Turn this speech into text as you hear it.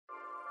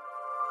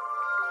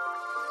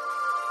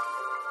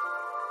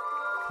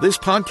This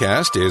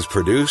podcast is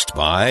produced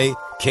by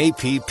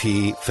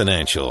KPP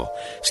Financial.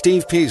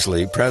 Steve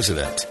Peasley,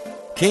 President.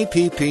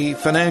 KPP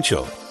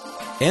Financial.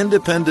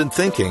 Independent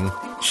thinking,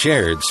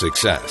 shared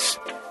success.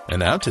 And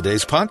now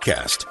today's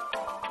podcast.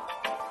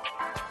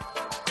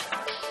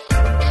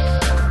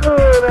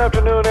 Good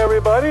afternoon,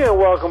 everybody, and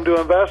welcome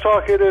to Invest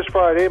Talk. It is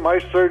Friday,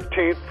 March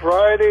 13th.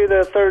 Friday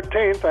the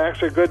 13th,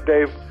 actually a good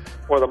day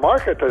for the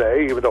market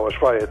today, even though it's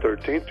Friday the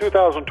 13th,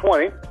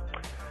 2020.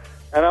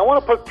 And I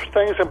want to put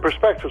things in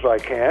perspective as I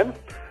can.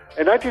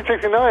 In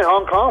 1969,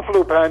 Hong Kong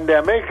flu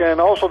pandemic and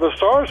also the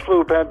SARS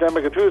flu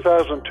pandemic in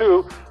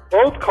 2002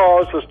 both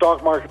caused the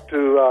stock market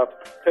to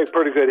take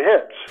pretty good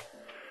hits.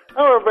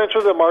 However,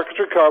 eventually the markets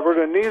recovered,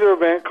 and neither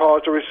event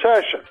caused a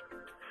recession.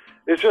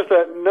 It's just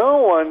that no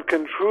one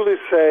can truly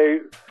say,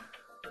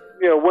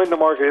 when the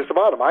market hits the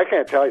bottom. I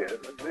can't tell you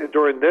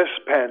during this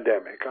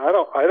pandemic. I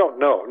don't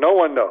know. No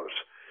one knows.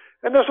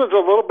 And this one's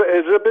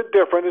a bit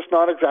different. It's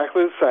not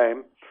exactly the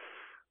same.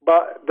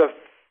 But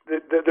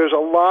there's a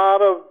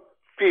lot of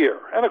fear.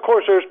 And, of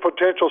course, there's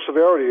potential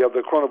severity of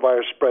the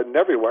coronavirus spreading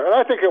everywhere. And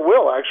I think it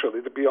will,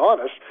 actually, to be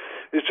honest.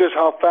 It's just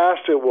how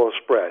fast it will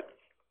spread.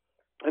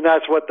 And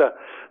that's what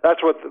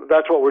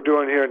we're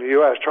doing here in the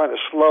U.S., trying to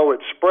slow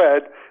its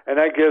spread. And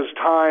that gives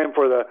time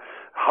for the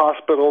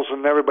hospitals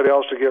and everybody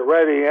else to get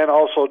ready, and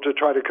also to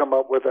try to come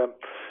up with an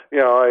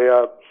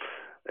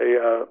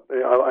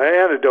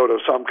antidote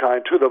of some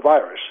kind to the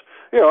virus.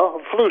 A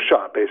flu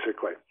shot,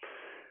 basically.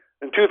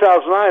 In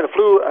 2009, the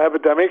flu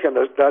epidemic, and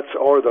the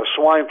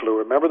swine flu.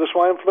 Remember the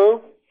swine flu?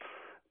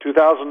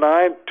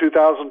 2009,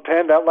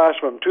 2010, that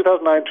lasted from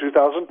 2009 to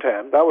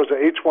 2010. That was the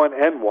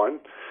H1N1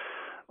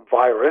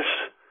 virus.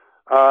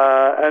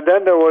 And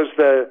then there was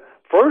the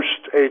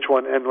first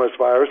H1N1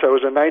 virus that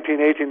was in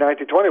 1918,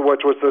 1920,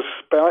 which was the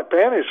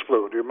Spanish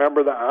flu. Do you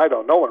remember that? I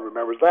don't know. No one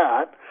remembers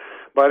that.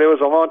 But it was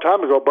a long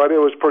time ago, but it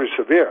was pretty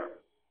severe.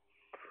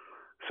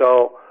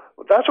 So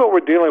that's what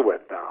we're dealing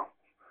with now.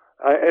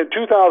 In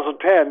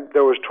 2010,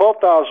 there was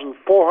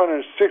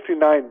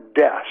 12,469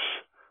 deaths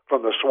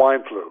from the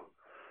swine flu.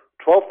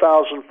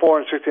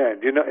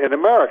 12,469. In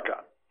America,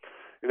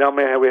 how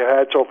many have we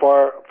had so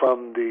far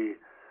from the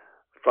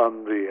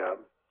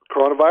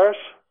coronavirus?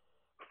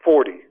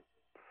 40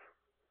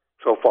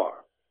 so far.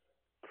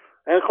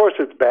 And of course,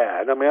 it's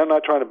bad. I'm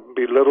not trying to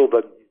belittle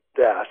the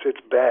deaths.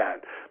 It's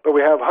bad, but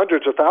we have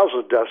hundreds of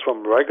thousands of deaths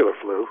from regular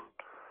flu.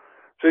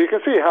 So you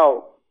can see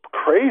how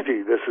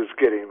crazy this is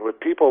getting, with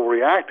people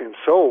reacting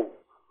so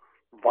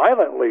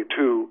violently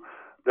to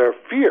their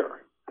fear.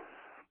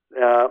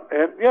 I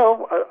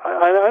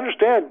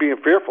understand being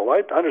fearful.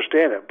 I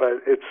understand it,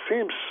 but it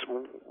seems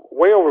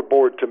way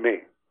overboard to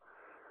me.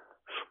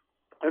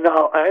 And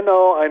now I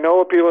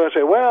know people are going to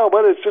say, well,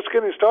 but it's just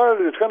getting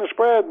started. It's going to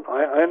spread.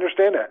 I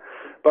understand that.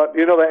 But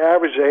the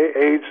average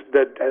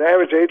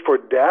age for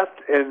death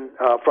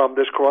from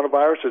this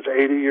coronavirus is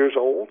 80 years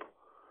old.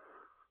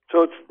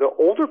 So it's the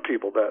older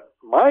people that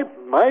my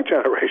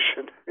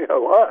generation,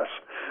 us,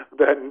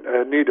 that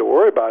need to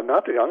worry about,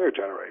 not the younger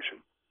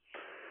generation.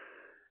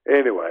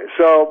 Anyway,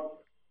 so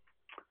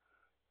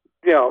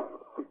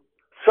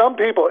some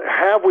people,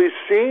 have we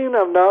seen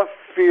enough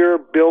fear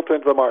built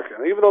into the market?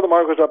 Even though the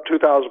market was up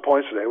 2,000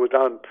 points today, it was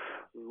down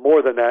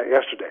more than that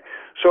yesterday.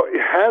 So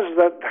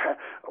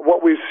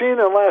what we've seen in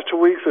the last 2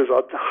 weeks is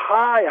a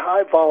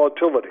high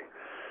volatility.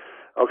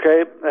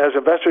 Okay, as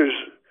investors,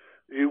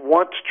 you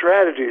want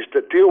strategies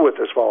to deal with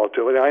this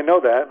volatility. I know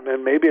that,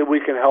 and maybe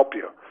we can help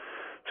you.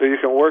 So you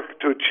can work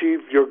to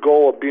achieve your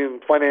goal of being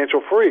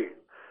financially free.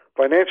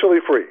 Financial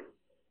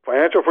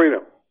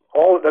freedom.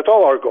 That's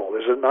all our goal,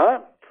 is it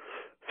not?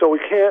 So we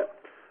can't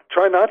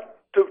try not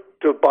to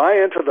buy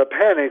into the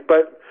panic,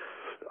 but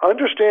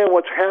understand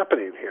what's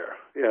happening here.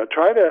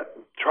 Try to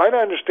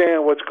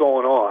understand what's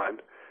going on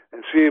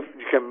and see if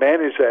you can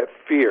manage that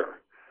fear.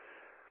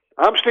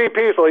 I'm Steve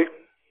Peasley,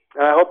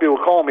 and I hope you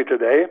will call me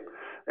today.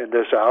 In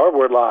this hour,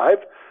 we're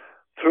live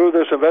through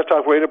this Invest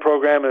Talk Radio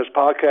program and this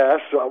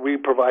podcast. We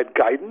provide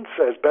guidance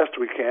as best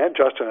we can,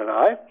 Justin and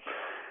I,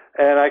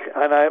 and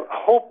I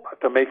hope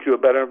to make you a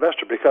better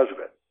investor because of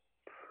it.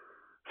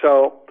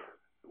 So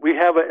we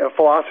have a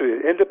philosophy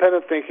of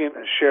independent thinking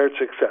and shared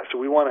success. So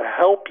we want to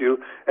help you,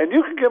 and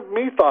you can give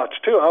me thoughts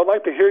too. I would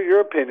like to hear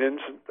your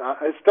opinions.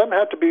 It doesn't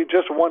have to be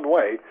just one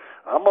way.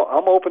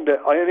 I'm open to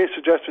any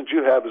suggestions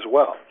you have as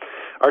well.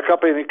 Our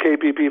company,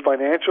 KPP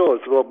Financial,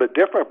 is a little bit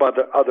different from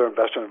the other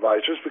investment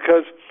advisors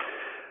because,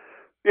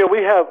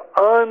 we have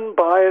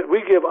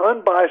we give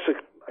unbiased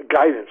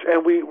guidance,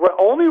 and we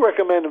only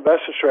recommend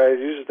investment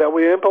strategies that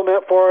we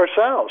implement for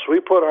ourselves. We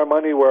put our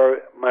money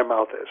where my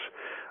mouth is.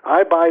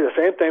 I buy the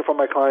same thing for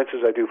my clients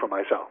as I do for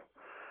myself.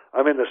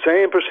 I'm in the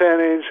same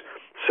percentage,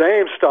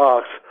 same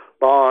stocks,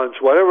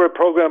 bonds, whatever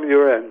program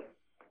you're in.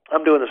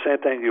 I'm doing the same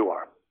thing you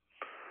are.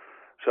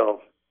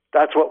 So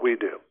that's what we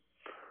do.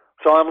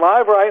 So I'm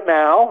live right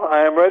now.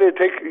 I am ready to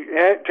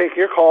take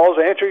your calls,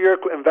 answer your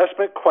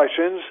investment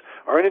questions.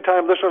 Our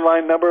anytime listener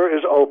line number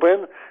is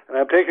open, and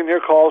I'm taking your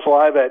calls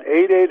live at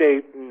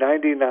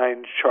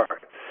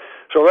 888-99-CHART.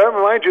 So let me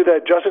remind you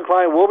that Justin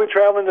Klein will be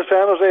traveling to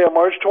San Jose on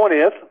March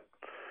 20th.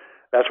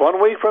 That's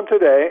 1 week from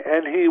today,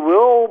 and he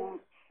will,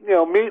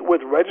 meet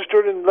with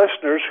registered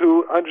listeners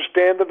who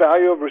understand the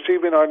value of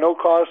receiving our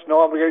no-cost,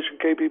 no-obligation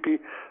KPP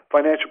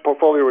financial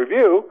portfolio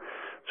review.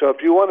 So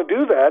if you want to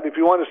do that, if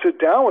you want to sit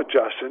down with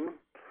Justin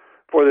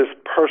for this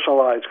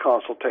personalized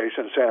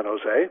consultation in San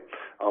Jose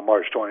on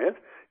March 20th,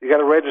 you got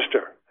to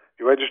register.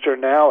 You register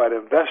now at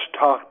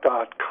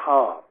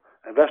investtalk.com,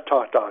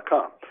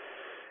 investtalk.com.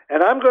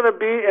 And I'm going to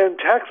be in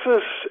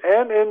Texas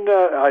and in,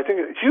 I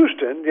think,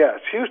 Houston. Yes,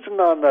 Houston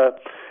on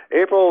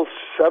April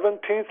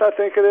 17th, I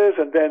think it is,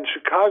 and then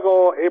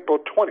Chicago, April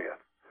 20th,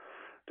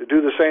 to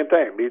do the same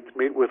thing,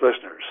 meet with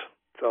listeners.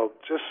 So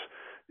just,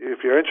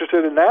 if you're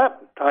interested in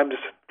that, time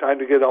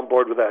to get on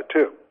board with that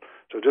too.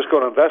 So just go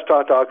to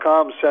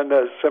investtalk.com, send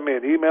me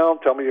an email,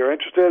 tell me you're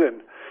interested,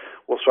 and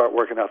we'll start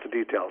working out the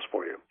details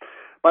for you.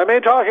 My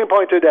main talking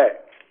point today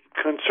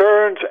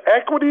concerns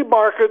equity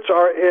markets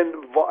are in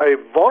a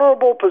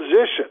vulnerable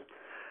position.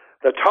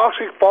 The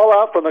toxic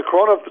fallout from the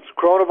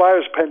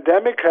coronavirus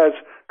pandemic has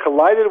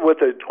collided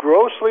with a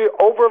grossly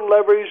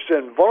over-leveraged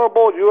and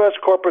vulnerable U.S.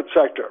 corporate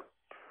sector.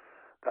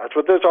 That's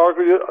what this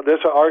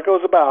article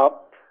is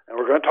about, and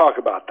we're going to talk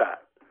about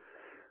that.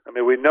 I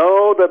mean, we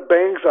know that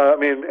banks,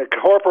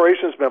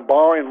 corporations have been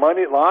borrowing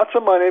money, lots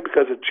of money,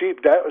 because the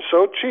cheap debt was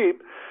so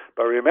cheap.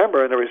 But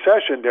remember, in the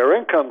recession, their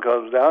income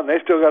comes down, and they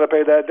still got to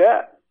pay that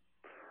debt.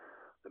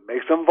 It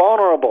makes them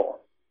vulnerable.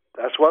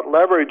 That's what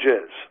leverage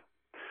is.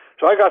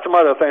 So I got some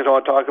other things I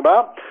want to talk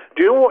about.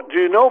 Do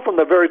you know from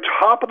the very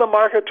top of the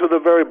market to the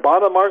very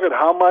bottom of the market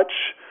how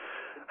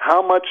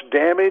much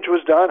damage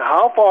was done?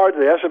 How far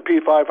did the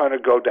S&P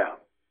 500 go down?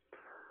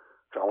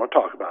 So I want to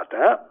talk about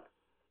that.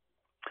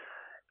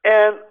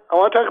 And I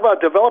want to talk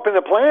about developing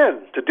a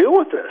plan to deal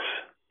with this,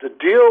 to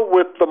deal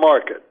with the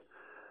market.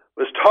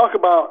 Let's talk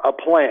about a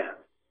plan,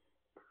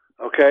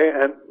 okay?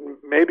 And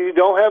maybe you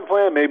don't have a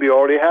plan, maybe you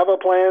already have a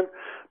plan,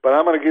 but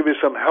I'm going to give you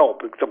some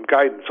help and some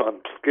guidance on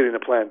getting a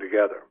plan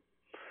together.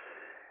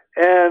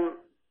 And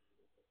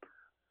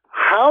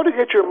how to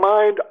get your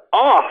mind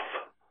off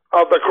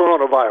of the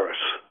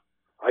coronavirus.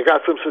 I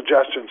got some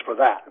suggestions for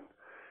that.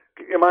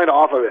 Get your mind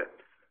off of it.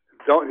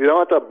 You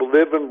don't have to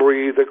live and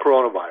breathe the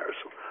coronavirus.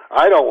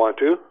 I don't want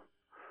to,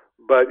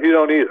 but you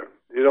don't either.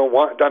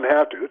 Doesn't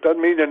have to. It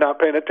doesn't mean you're not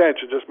paying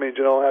attention. It just means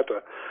you don't have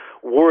to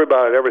worry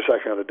about it every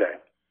second of the day.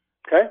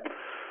 Okay?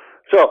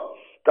 So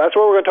that's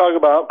what we're going to talk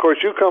about. Of course,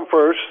 you come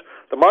first.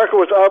 The market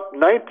was up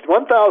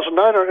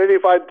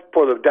 1,985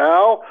 for the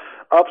Dow,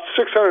 up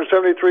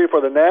 673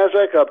 for the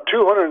NASDAQ, up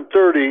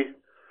 230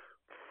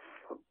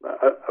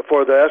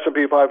 for the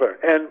S&P 500.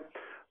 And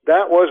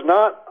that was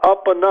not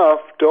up enough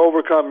to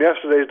overcome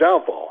yesterday's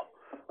downfall.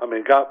 I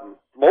mean, got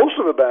most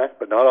of it back,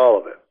 but not all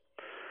of it.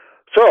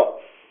 So,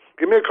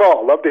 give me a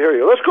call. Love to hear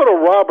you. Let's go to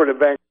Robert in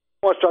Vancouver.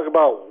 Let's talk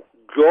about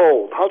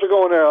gold. How's it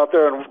going out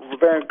there in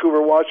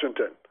Vancouver,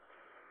 Washington?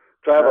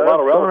 So I have a lot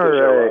of relatives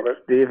there, Robert.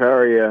 Steve, how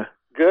are you?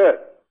 Good.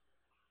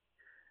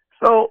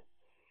 So,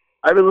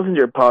 I've been listening to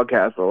your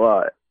podcast a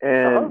lot,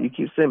 and you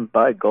keep saying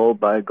buy gold,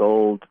 but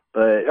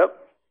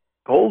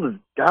gold is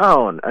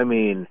down. I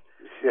mean,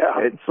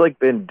 it's like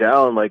been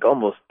down like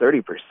almost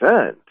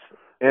 30%.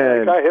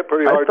 And I hit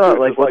pretty hard. I thought,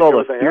 like, with all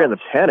the fear and the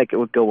panic, it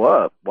would go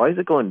up. Why is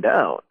it going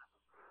down?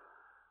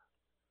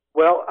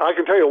 Well, I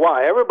can tell you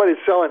why. Everybody's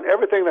selling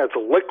everything that's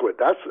liquid.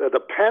 That's the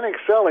panic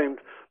selling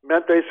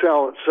meant they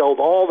sold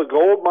all the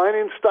gold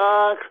mining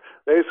stocks.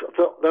 They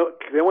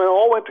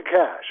all went to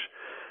cash.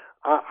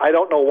 I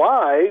don't know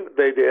why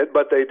they did,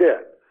 but they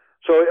did.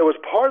 So it was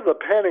part of the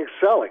panic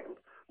selling,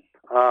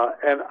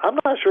 and I'm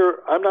not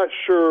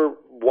sure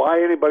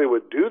why anybody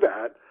would do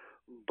that.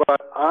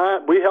 But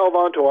we held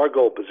on to our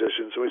gold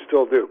positions, and we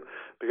still do,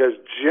 because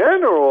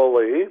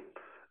generally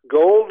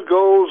gold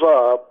goes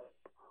up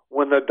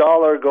when the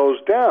dollar goes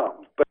down.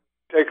 But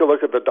take a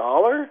look at the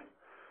dollar.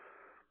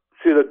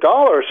 See, the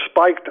dollar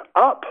spiked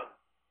up.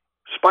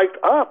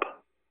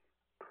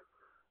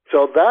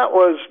 So that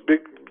was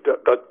big.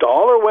 The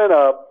dollar went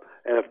up,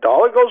 and if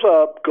dollar goes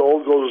up,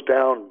 gold goes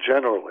down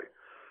generally.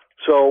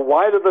 So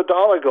why did the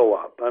dollar go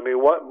up? I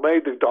mean, what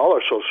made the dollar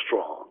so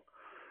strong?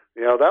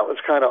 That was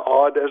kind of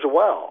odd as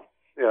well,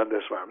 in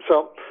this one.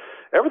 So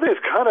everything's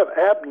kind of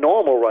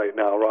abnormal right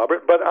now,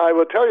 Robert. But I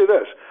will tell you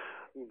this: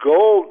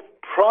 gold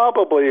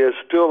probably is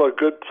still a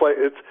good play.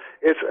 It's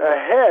a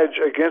hedge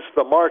against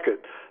the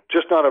market,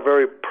 just not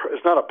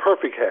it's not a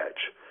perfect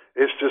hedge.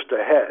 It's just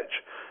a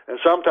hedge. And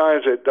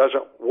sometimes it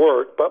doesn't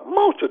work, but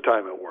most of the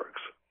time it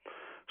works.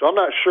 So I'm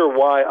not sure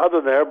why,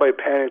 other than everybody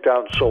panicked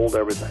out and sold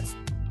everything.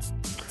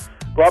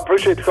 Well, I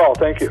appreciate the call.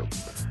 Thank you.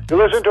 You're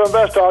listening to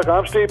Invest Talk.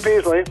 I'm Steve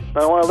Peasley.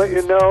 I want to let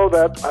you know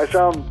that I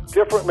sound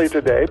differently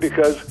today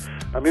because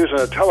I'm using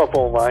a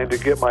telephone line to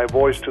get my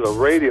voice to the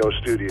radio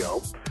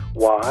studio.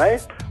 Why?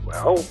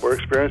 Well, we're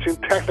experiencing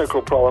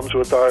technical problems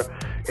with our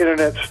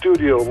internet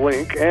studio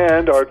link,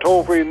 and our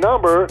toll-free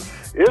number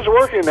is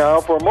working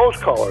now for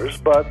most callers,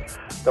 but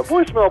the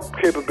voicemail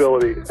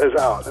capability is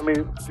out. I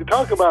mean, you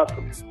talk about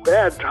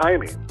bad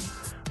timing.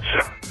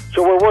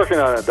 So we're working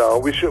on it, though.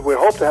 We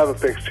hope to have it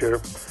fixed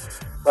here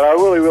But I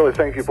really, really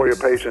thank you for your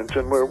patience.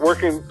 And we're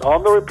working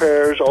on the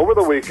repairs over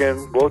the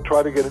weekend. We'll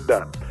try to get it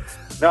done.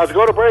 Now, to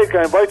go to break,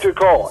 I invite you to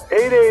call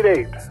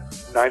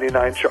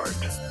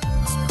 888-99-CHART.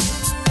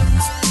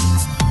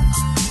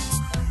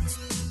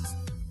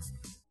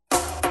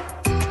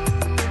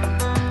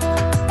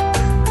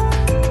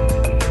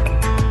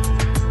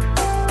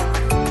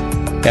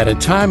 At a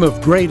time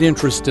of great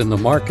interest in the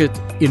market,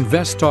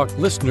 InvestTalk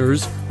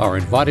listeners are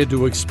invited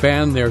to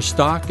expand their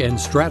stock and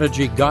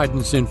strategy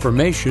guidance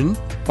information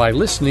by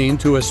listening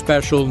to a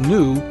special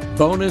new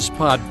bonus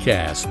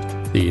podcast,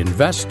 the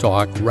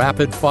InvestTalk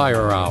Rapid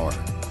Fire Hour.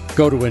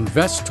 Go to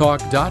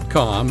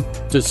investtalk.com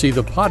to see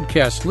the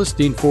podcast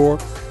listing for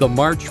the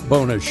March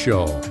bonus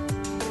show.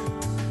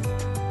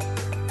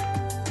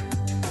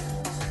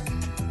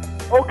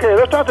 Okay,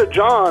 let's talk to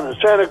John in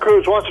Santa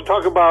Cruz. Wants to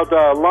talk about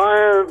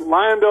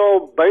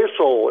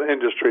LyondellBasell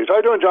Industries. How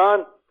you doing,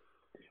 John?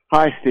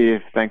 Hi,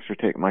 Steve. Thanks for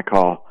taking my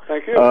call.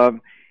 Thank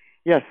you.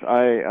 Yes,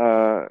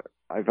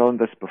 I've owned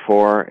this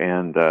before,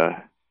 and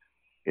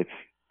it's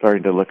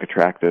starting to look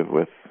attractive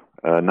with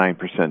a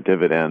 9%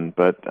 dividend.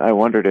 But I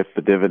wondered if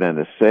the dividend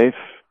is safe.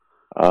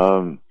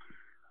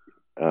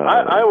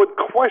 I would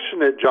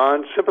question it,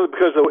 John, simply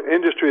because of the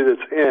industry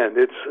that's in.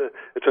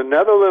 It's a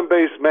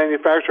Netherlands-based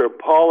manufacturer of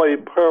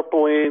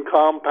polypropylene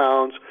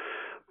compounds,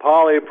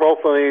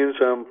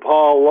 polypropylenes, and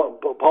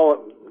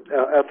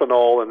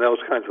ethanol, and those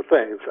kinds of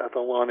things,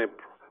 ethylene,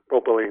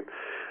 propylene.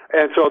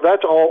 And so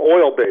that's all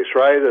oil-based,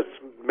 right? It's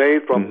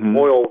made from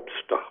oil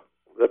stuff,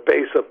 the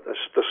base of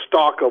the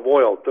stock of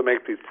oil to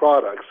make these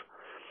products.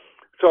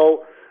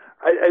 So,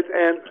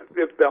 and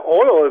if the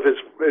oil is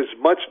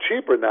much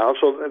cheaper now,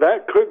 so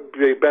that could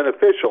be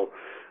beneficial.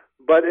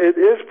 But it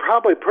is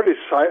probably pretty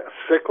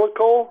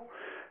cyclical.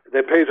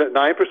 They pay a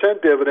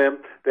 9% dividend.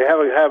 They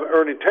have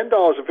earning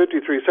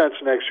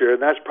 $10.53 next year,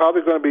 and that's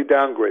probably going to be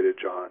downgraded,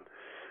 John.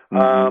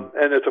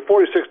 And it's a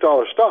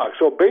 $46 stock.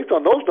 So based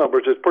on those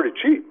numbers, it's pretty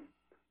cheap.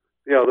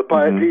 You know, the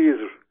PE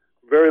is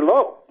very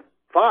low,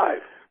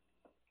 5.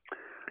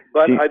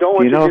 But I don't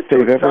want you to get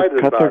too excited about it. Do you know if they've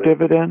ever cut their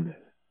dividend?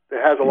 It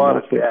has a lot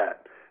of debt.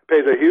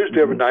 Pays a huge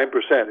dividend,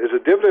 9%. Is a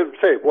dividend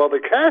safe? Well, the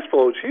cash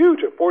flow is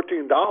huge at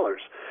 $14.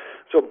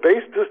 So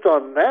based just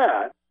on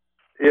that,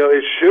 you know,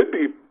 it should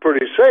be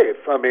pretty safe.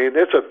 I mean,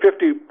 it's a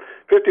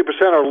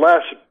 50% or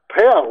less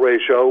payout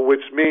ratio,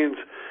 which means,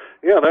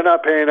 you know, they're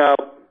not paying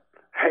out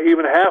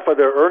even half of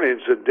their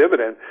earnings in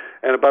dividend,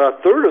 and about a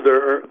third of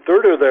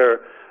their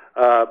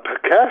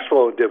cash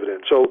flow in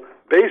dividend. So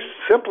based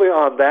simply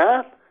on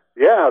that,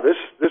 yeah, this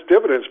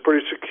dividend is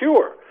pretty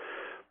secure.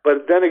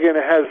 But then again,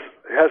 it has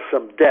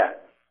some debt.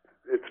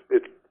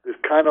 It's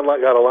kind of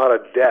like got a lot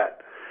of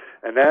debt,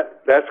 and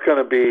that's going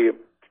to be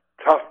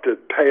tough to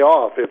pay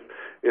off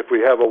if we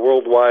have a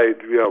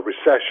worldwide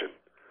recession.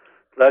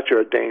 That's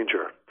your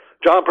danger.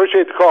 John,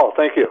 appreciate the call.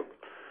 Thank you.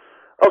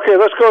 Okay,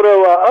 let's go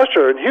to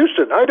Usher in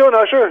Houston. How you doing,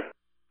 Usher?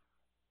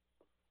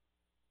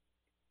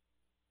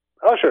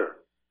 Usher,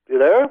 you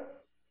there?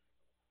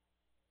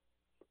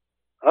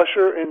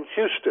 Usher in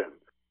Houston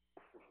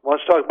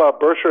wants to talk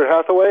about Berkshire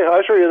Hathaway.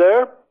 Usher, you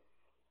there?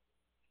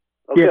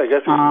 Okay, yes. I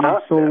guess he's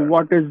not so there.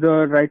 What is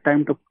the right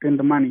time to put in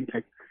the money?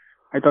 Like,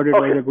 I thought it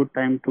was a good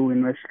time to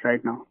invest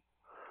right now.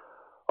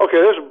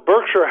 Okay, this is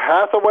Berkshire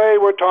Hathaway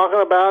we're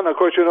talking about, and of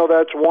course you know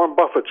that's Warren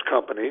Buffett's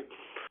company.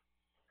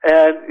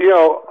 And,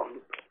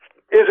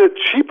 is it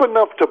cheap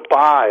enough to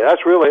buy?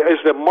 Is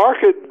the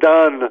market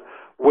done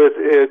with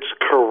its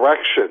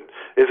correction?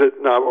 Is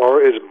it not,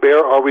 or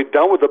are we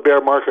done with the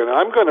bear market? And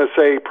I'm going to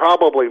say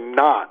probably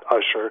not,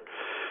 Usher.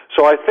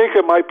 So I think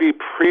it might be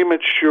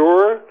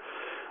premature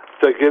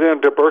to get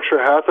into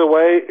Berkshire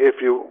Hathaway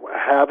if you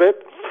have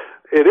it.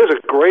 It is a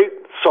great,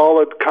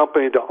 solid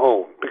company to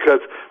own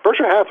because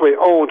Berkshire Hathaway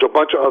owns a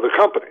bunch of other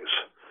companies.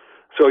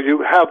 So you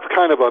have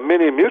kind of a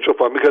mini mutual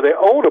fund because they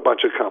own a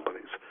bunch of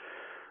companies.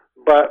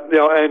 But,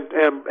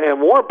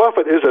 and Warren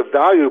Buffett is a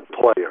value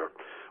player.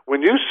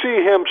 When you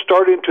see him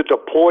starting to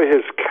deploy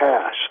his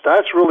cash,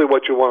 that's really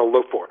what you want to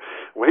look for.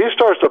 When he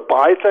starts to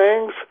buy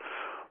things,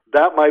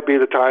 that might be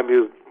the time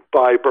you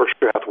buy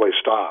Berkshire Hathaway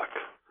stock.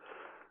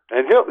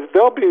 And you'll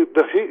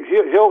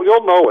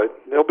know it.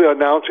 He'll be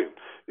announcing.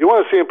 You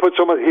want to see him put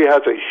he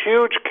has a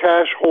huge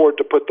cash hoard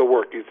to put to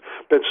work. He's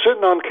been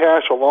sitting on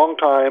cash a long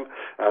time,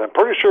 and I'm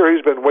pretty sure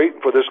he's been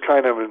waiting for this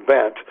kind of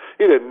event.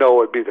 He didn't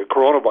know it'd be the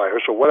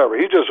coronavirus or whatever.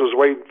 He just was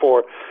waiting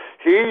for.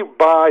 He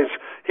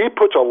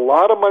puts a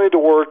lot of money to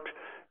work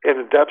in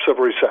the depths of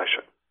a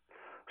recession.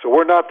 So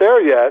we're not there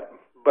yet,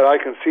 but I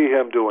can see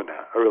him doing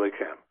that. I really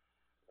can.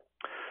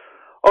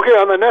 Okay,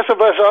 on the next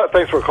Invest Talk,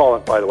 thanks for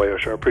calling, by the way,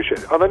 Usher, I appreciate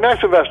it. On the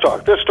next Invest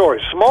Talk, this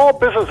story, small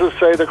businesses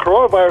say the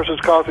coronavirus is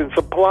causing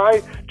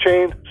supply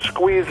chain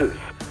squeezes.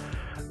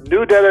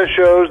 New data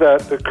shows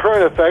that the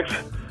current effects,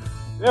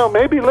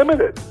 may be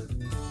limited.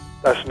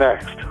 That's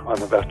next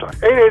on Invest Talk.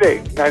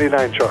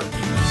 888-99-CHART.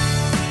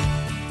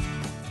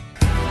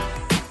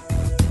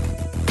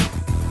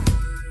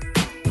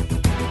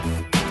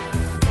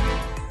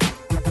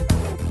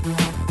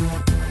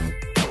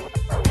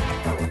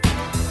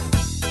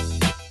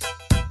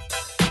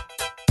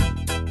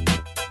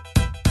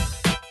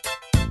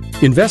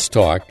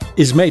 InvestTalk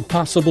is made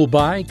possible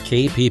by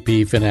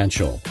KPP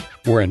Financial,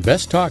 where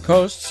InvestTalk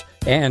hosts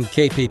and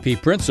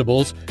KPP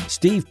principals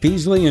Steve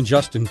Peasley and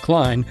Justin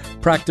Klein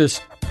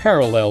practice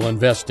parallel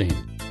investing.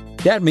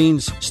 That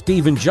means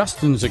Steve and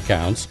Justin's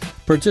accounts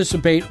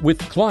participate with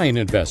client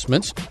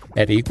investments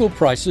at equal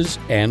prices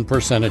and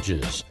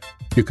percentages.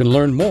 You can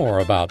learn more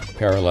about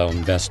parallel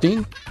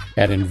investing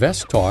at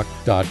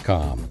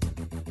investtalk.com.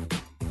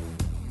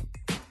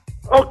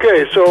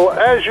 Okay, so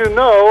as you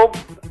know,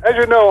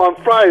 on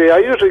Friday I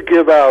usually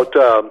give out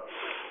some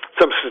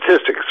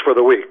statistics for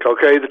the week.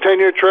 Okay, the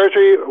 10-year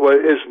Treasury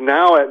is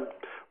now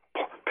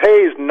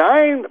pays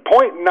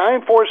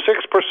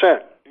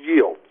 9.946%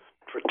 yield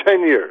for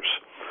 10 years.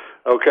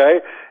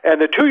 Okay,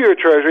 and the 2-year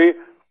Treasury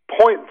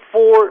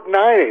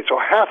 0.498, so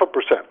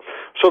 0.5%.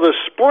 So the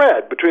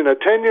spread between the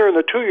 10-year and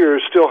the 2-year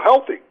is still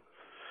healthy,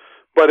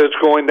 but it's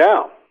going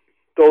down.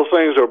 Those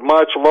things are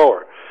much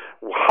lower.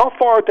 How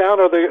far down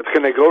are they?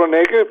 Can they go to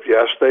negative?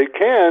 Yes, they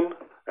can.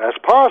 That's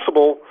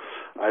possible.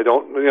 And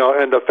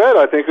the Fed,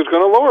 I think, is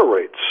going to lower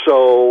rates.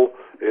 So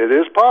it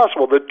is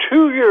possible. The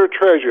 2-year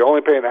Treasury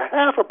only paying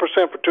 0.5%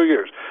 for 2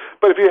 years.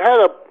 But if you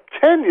had a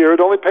 10-year,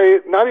 it'd only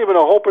pay not even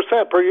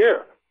 0.5% per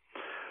year.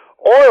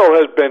 Oil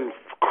has been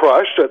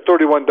crushed at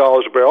 $31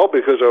 a barrel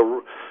because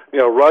of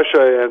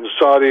Russia and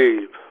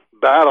Saudi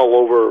battle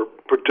over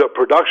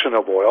production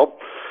of oil.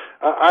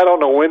 I don't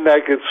know when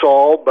that gets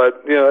solved,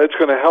 but it's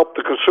going to help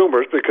the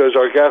consumers because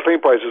our gasoline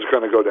prices are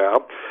going to go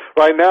down.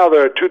 Right now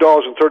they're at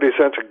 $2.30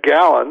 a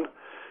gallon.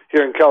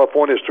 Here in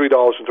California it's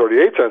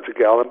 $3.38 a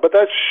gallon, but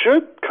that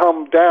should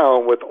come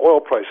down with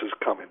oil prices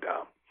coming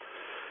down.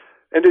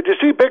 And did you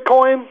see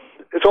Bitcoin?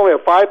 It's only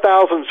at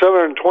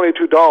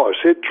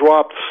 $5,722. It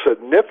dropped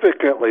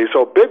significantly.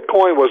 So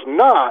Bitcoin was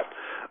not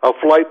a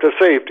flight to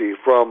safety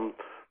from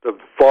the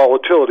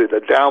volatility, the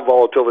down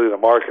volatility of the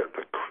market,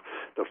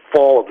 the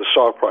fall of the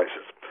stock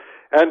prices.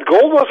 And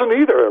gold wasn't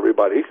either,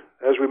 everybody.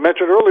 As we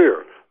mentioned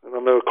earlier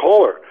on the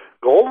caller,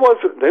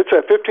 it's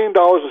at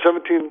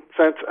 $15.17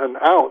 an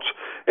ounce,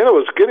 and it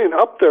was getting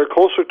up there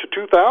closer to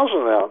 $2,000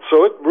 an ounce.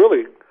 So it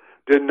really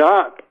did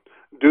not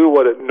do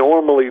what it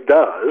normally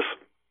does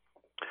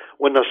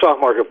when the stock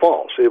market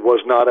falls. It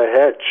was not a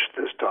hedge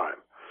this time.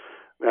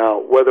 Now,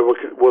 whether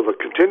will it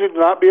continue to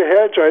not be a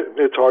hedge,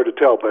 it's hard to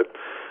tell. But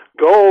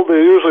gold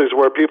usually is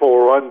where people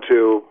will run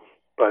to,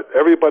 but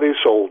everybody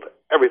sold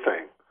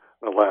everything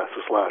in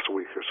this last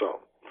week or so.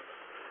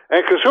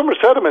 And consumer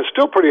sentiment is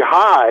still pretty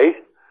high.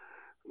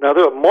 Now,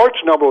 the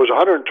March number was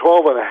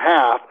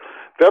 112.5.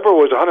 February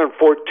was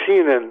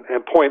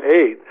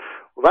 114.8.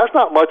 Well, that's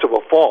not much of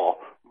a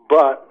fall,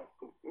 but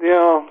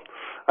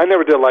I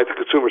never did like the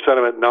consumer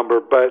sentiment number,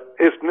 but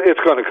it's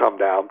going to come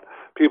down.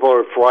 People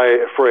are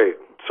afraid.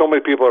 So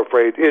many people are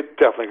afraid. It's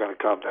definitely going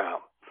to come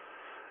down.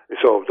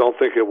 So don't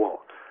think it won't.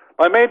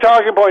 My main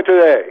talking point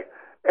today: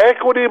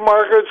 equity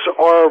markets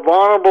are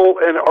vulnerable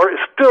and are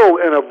still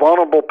in a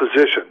vulnerable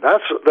position.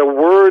 That's the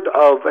word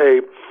of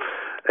a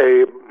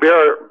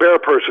bear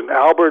person,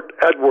 Albert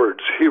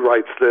Edwards. He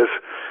writes this,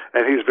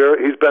 and he's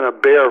been a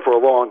bear for a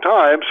long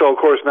time. So of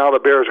course now the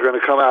bears are going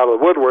to come out of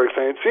the woodwork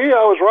saying, "See,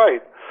 I was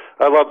right."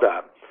 I love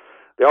that.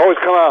 They always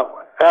come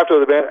out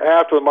after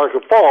the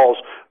market falls,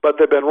 but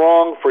they've been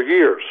wrong for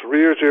years.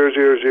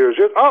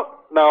 Oh,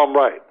 now I'm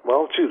right.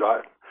 Well, shoot,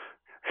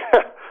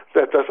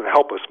 that doesn't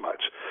help us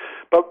much.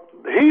 But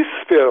he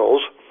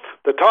feels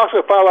the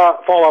toxic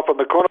fallout from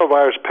the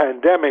coronavirus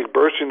pandemic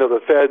bursting of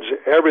the Fed's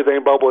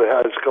everything bubble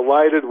has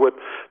collided with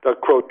the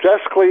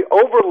grotesquely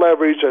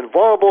over-leveraged and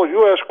vulnerable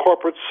U.S.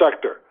 corporate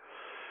sector.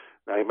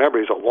 Now, remember,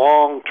 he's a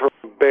long-term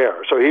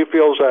bear, so he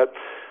feels that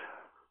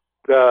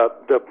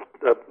the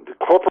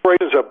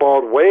corporations have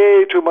borrowed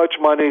way too much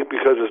money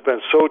because it's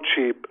been so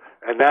cheap,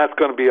 and that's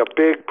going to be a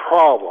big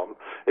problem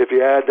if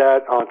you add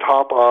that on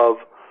top of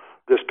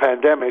this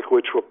pandemic,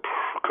 which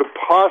could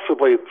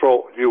possibly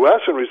throw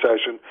U.S. in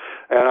recession,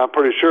 and I'm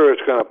pretty sure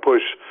it's going to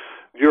push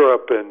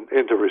Europe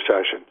into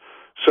recession.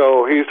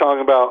 So he's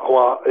talking about,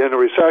 well, in a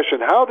recession,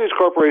 how are these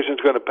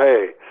corporations going to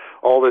pay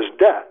all this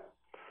debt?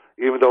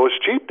 Even though it's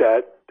cheap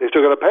debt, they're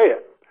still going to pay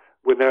it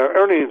when their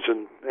earnings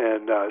and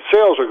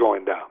sales are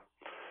going down.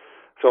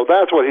 So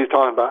that's what he's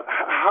talking about.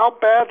 How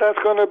bad that's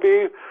going to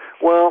be?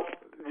 Well,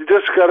 you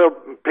just got to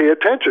pay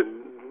attention.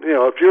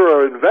 If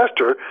you're an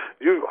investor,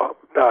 you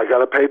got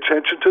to pay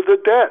attention to the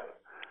debt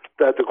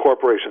that the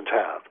corporations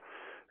have.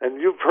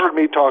 And you've heard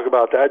me talk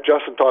about that.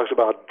 Justin talks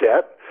about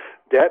debt.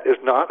 Debt is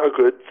not a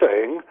good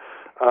thing.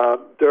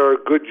 There are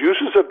good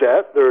uses of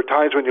debt. There are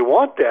times when you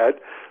want debt,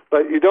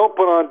 but you don't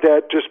put on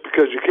debt just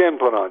because you can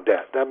put on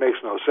debt. That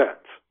makes no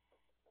sense.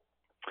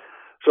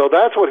 So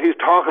that's what he's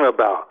talking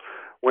about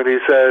when he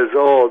says,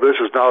 oh, this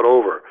is not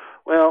over.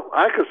 Well,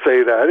 I could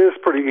say that. It's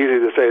pretty easy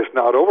to say it's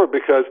not over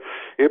because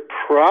it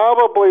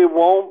probably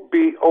won't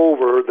be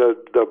over.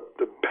 The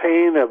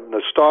pain of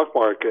the stock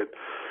market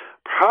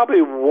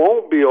probably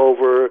won't be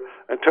over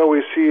until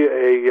we see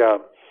a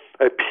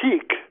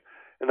peak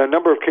in the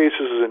number of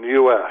cases in the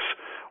U.S.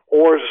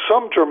 or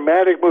some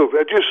dramatic move.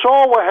 You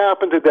saw what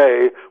happened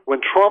today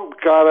when Trump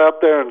got up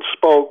there and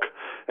spoke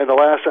in the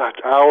last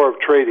hour of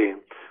trading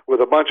with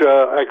a bunch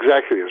of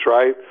executives,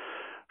 right?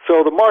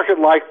 So the market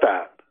liked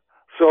that.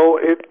 So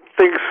it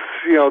thinks,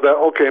 that,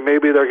 okay,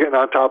 maybe they're getting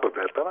on top of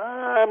it. But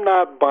I'm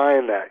not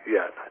buying that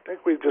yet. I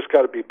think we've just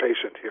got to be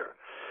patient here.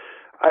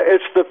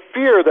 It's the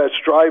fear that's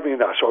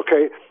driving us,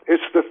 okay?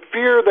 It's the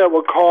fear that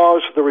will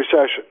cause the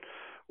recession.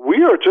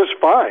 We are just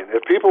fine.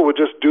 If people would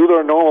just do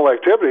their normal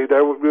activity,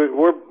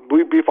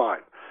 we'd be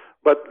fine.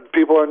 But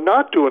people are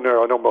not doing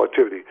their normal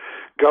activity.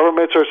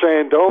 Governments are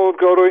saying, don't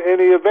go to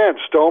any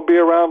events. Don't be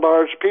around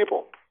large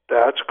people.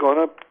 That's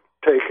going to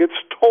take its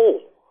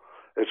toll.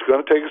 It's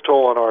going to take its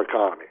toll on our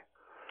economy.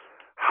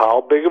 How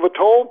big of a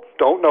toll?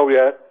 Don't know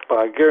yet, but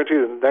I guarantee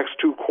the next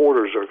 2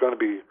 quarters are going to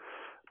be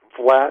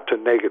flat to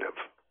negative.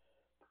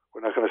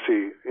 We're not going to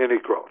see any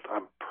growth.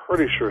 I'm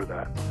pretty sure of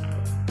that.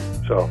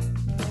 So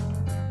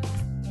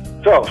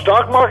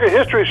stock market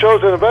history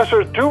shows that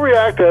investors do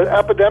react to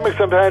epidemics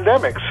and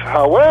pandemics.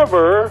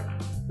 However,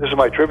 this is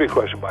my trivia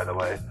question, by the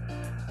way.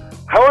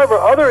 However,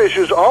 other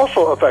issues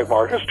also affect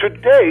markets. To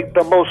date,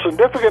 the most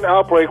significant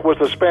outbreak was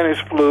the Spanish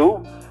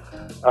flu,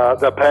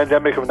 the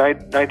pandemic of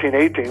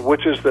 1918,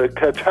 which is the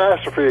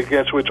catastrophe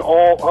against which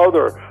all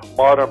other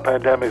modern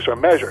pandemics are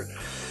measured.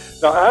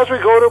 Now, as we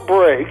go to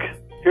break,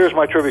 here's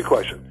my trivia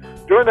question.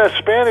 During that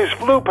Spanish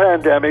flu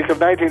pandemic of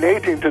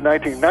 1918 to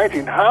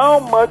 1919, how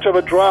much of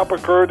a drop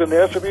occurred in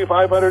the S&P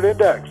 500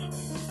 index?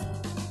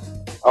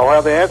 I'll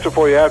have the answer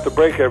for you after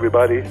break,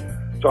 everybody.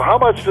 So how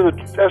much did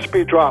the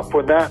S&P drop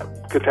from that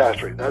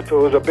catastrophe? That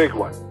was a big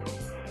one.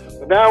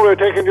 But now we're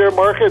taking your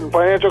market and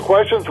financial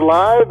questions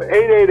live,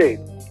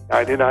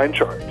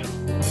 888-99-CHART.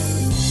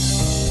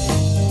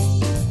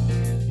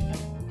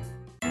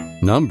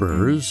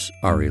 Numbers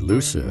are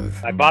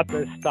elusive. I bought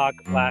this stock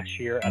last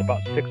year at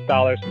about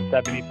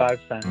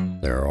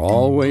 $6.75. They're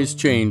always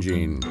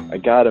changing. I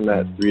got them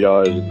at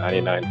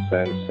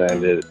 $3.99,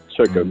 and it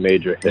took a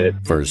major hit.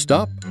 First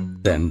up,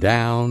 then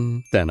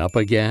down, then up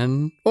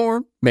again,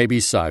 or maybe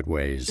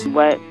sideways.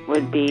 What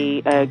would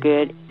be a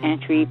good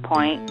entry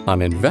point?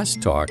 On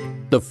Invest Talk,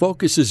 the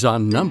focus is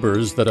on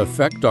numbers that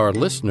affect our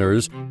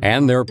listeners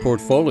and their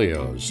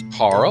portfolios.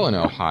 Carl in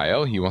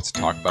Ohio, he wants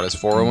to talk about his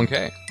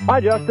 401k. Hi,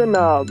 Justin.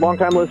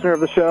 Longtime listener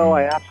of the show.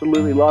 I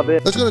absolutely love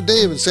it. Let's go to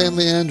Dave in San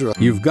Leandro.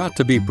 You've got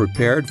to be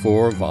prepared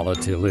for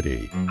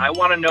volatility. I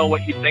want to know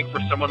what you think for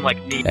someone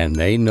like me. And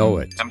they know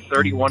it. I'm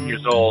 31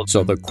 years old.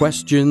 So the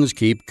questions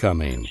keep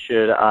coming.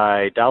 Should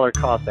I dollar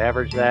cost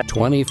average that?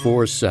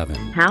 24/7.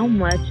 How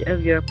much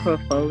of your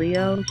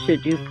portfolio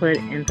should you put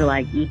into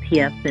like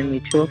ETFs and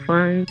mutual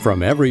funds?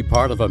 From every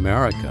part of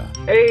America.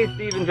 Hey,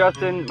 Steve and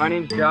Justin. My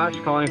name's Josh,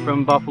 calling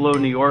from Buffalo,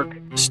 New York.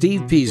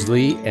 Steve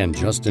Peasley and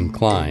Justin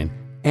Klein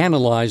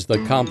analyze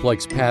the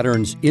complex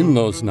patterns in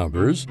those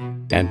numbers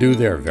and do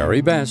their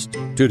very best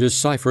to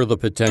decipher the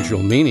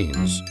potential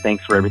meanings.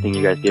 Thanks for everything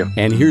you guys do.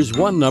 And here's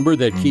one number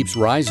that keeps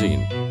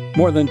rising.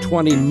 More than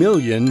 20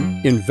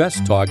 million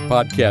Invest Talk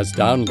podcast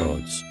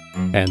downloads.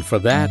 And for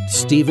that,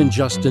 Steve and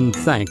Justin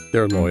thank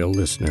their loyal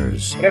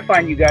listeners. I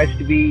find you guys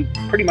to be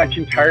pretty much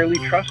entirely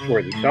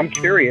trustworthy. So I'm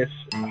curious,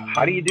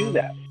 how do you do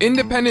that?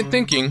 Independent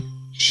thinking,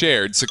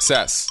 shared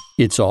success.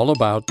 It's all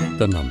about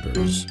the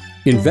numbers.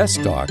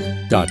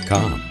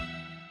 InvestTalk.com.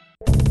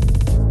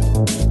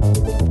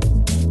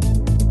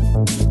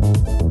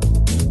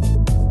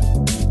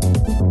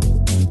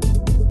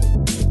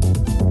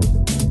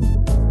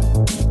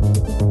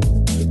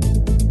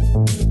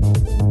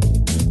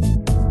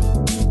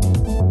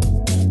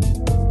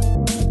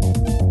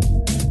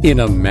 In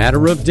a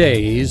matter of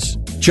days,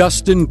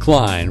 Justin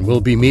Klein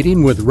will be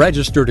meeting with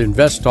registered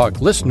Invest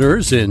Talk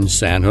listeners in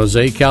San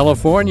Jose,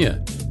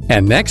 California.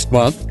 And next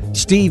month,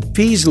 Steve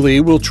Peasley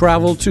will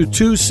travel to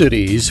 2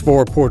 cities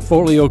for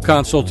portfolio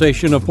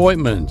consultation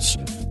appointments.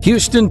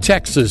 Houston,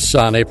 Texas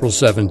on April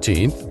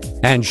 17th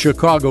and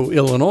Chicago,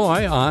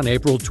 Illinois on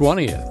April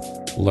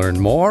 20th. Learn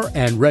more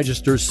and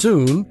register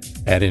soon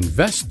at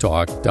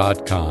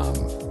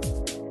investtalk.com.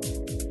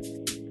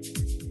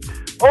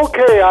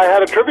 Okay, I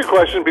had a trivia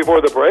question before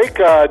the break,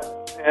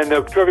 and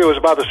the trivia was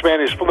about the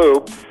Spanish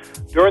flu.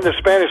 During the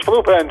Spanish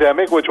flu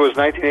pandemic, which was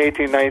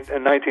 1918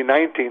 and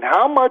 1919,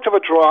 how much of a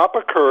drop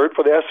occurred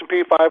for the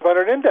S&P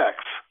 500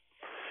 index?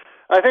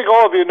 I think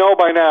all of you know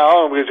by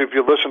now, because if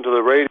you listen to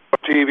the radio,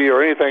 TV,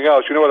 or anything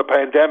else, you know what a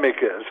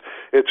pandemic is.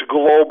 It's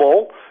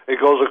global.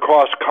 It goes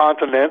across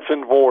continents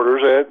and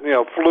borders.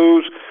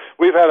 Flus,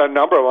 we've had a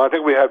number of them. I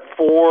think we had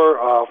four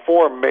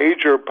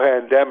major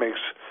pandemics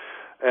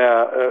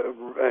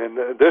in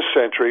this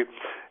century,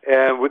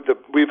 and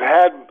we've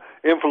had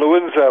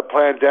influenza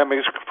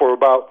pandemics for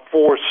about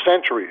 4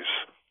 centuries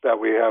that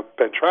we have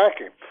been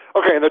tracking.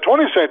 Okay, in the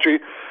 20th century,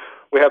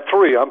 we had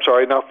 3,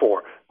 not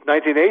 4.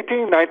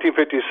 1918,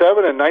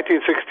 1957, and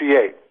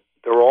 1968.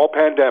 They were all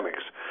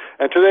pandemics.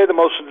 And today the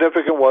most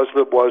significant was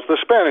the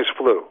Spanish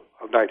flu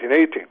of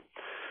 1918.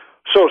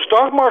 So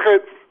stock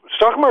market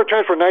stock market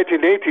returns for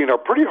 1918 are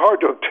pretty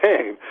hard to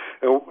obtain,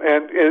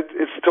 and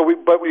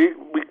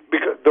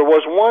because there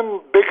was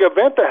one big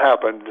event that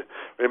happened.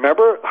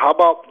 Remember, how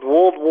about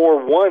World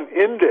War I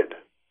ended?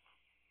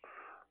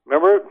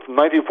 Remember,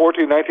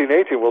 1914,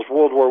 1918 was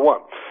World War I.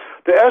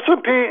 The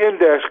S&P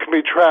index can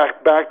be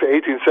tracked back to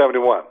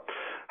 1871.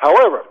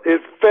 However,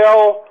 it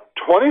fell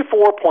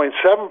 24.7%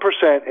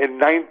 in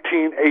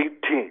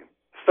 1918.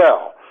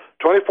 Fell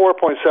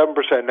 24.7%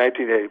 in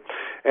 1980,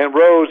 and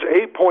rose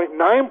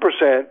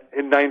 8.9%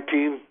 in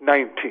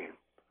 1919.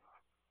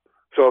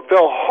 So it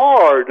fell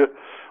hard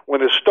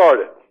when it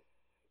started.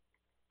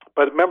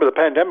 But remember, the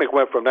pandemic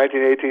went from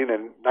 1918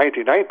 and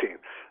 1919.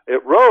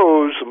 It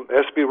rose,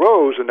 S&P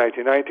rose in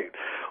 1919.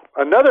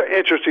 Another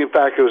interesting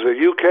factor was the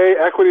UK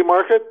equity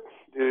market,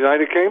 the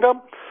United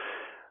Kingdom.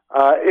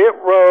 It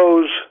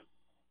rose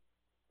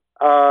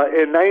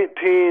in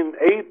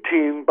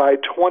 1918 by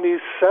 27%.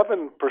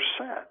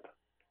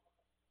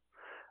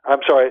 I'm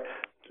sorry,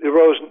 it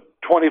rose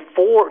 25%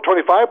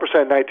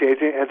 in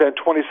 1918 and then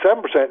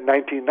 27% in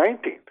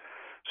 1919.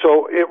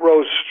 So it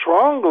rose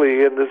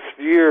strongly in the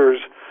years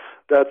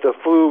that the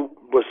flu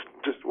was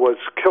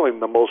killing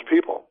the most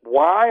people.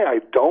 Why? I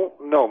don't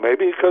know.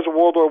 Maybe because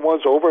World War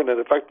I's over and it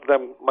affected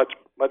them much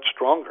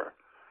stronger.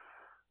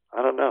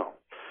 I don't know.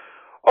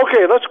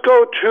 Okay, let's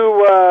go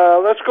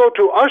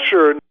to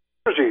Usher in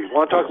New Jersey.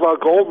 Want to talk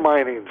about gold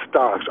mining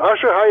stocks?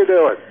 Usher, how you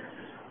doing?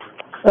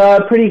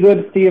 Pretty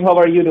good, Steve. How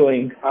are you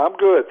doing? I'm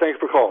good. Thanks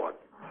for calling.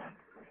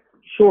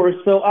 Sure.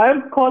 So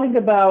I'm calling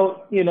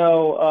about,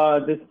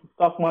 the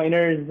stock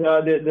miners,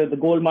 the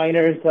gold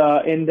miners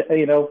in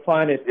the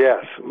fund. It's,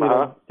 yes.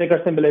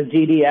 Ticker symbol is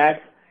GDX.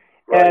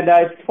 Right. And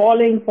it's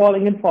falling.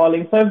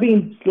 So I've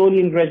been slowly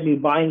and gradually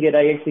buying it.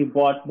 I actually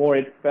bought more.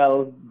 It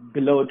fell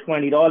below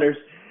 $20.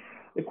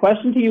 The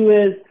question to you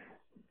is,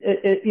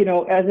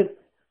 as it's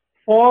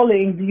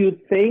falling, do you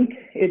think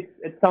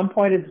at some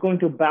point it's going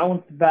to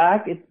bounce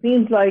back? It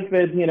seems like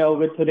with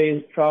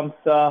today's Trump's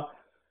press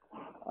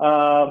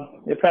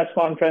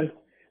conference,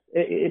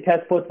 it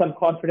has put some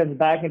confidence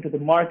back into the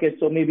market.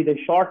 So maybe the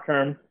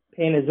short-term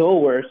pain is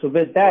over. So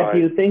with that, right, do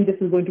you think this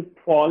is going to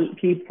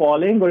keep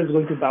falling, or is it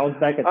going to bounce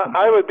back at some point?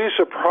 I would be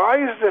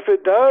surprised if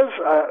it does.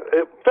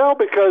 It fell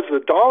because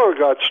the dollar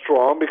got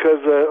strong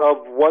because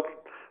of what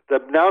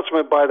the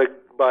announcement by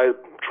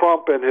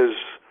Trump and his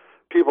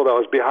people that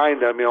was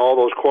behind them, all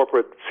those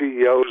corporate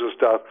CEOs and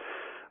stuff.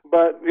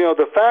 But,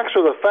 the facts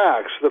are the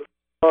facts. The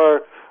facts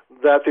are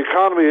that the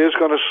economy is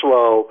going to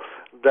slow,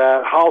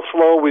 that how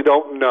slow we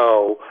don't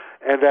know,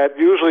 and that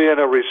usually in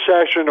a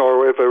recession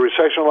or if a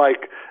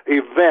recession-like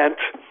event,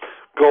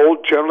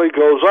 gold generally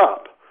goes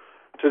up.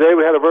 Today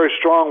we had a very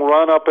strong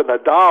run-up in the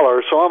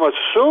dollar, so I'm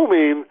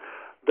assuming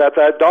that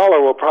dollar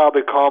will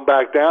probably calm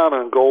back down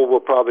and gold will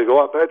probably go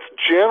up. That's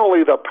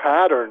generally the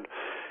pattern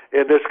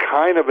in this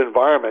kind of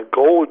environment.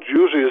 Gold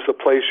usually is the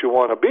place you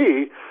want to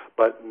be,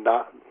 but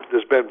not.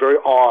 It's been very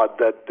odd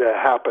that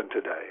happened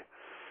today.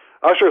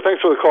 Usher,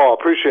 thanks for the call.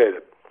 Appreciate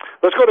it.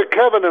 Let's go to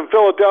Kevin in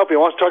Philadelphia. He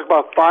wants to talk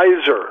about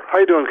Pfizer. How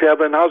you doing,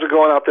 Kevin? How's it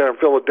going out there in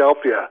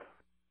Philadelphia?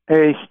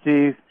 Hey,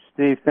 Steve.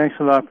 Thanks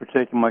a lot for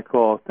taking my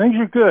call. Things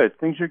are good.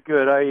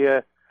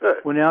 I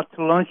went out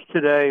to lunch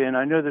today, and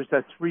I know there's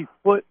that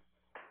 3-foot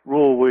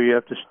rule where you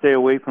have to stay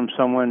away from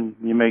someone.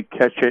 You may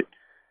catch it.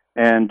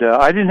 And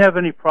I didn't have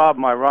any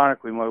problem,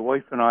 ironically. My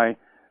wife and I,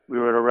 we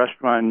were at a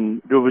restaurant,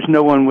 and there was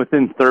no one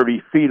within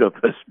 30 feet of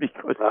us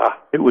because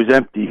it was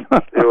empty.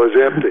 It was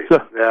empty,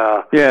 so,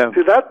 yeah. Yeah.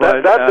 See,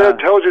 that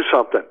tells you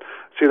something.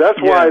 See,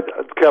 that's why,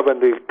 Kevin,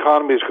 the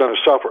economy is going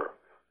to suffer.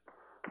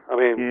 I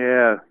mean,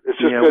 it's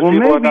just because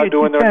people are not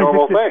doing their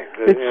normal thing.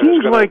 It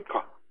seems like,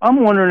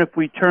 I'm wondering if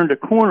we turned a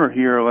corner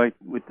here, like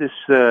with this,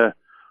 the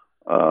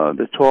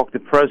talk the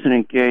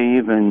president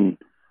gave, and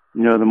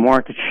the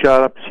market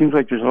shot up. It seems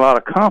like there's a lot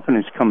of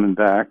confidence coming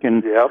back.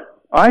 And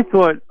I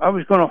thought I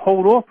was going to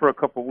hold off for a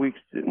couple of weeks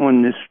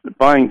on this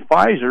buying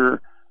Pfizer.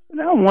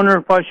 And I wonder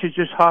if I should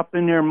just hop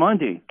in there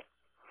Monday.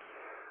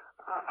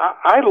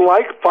 I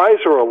like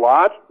Pfizer a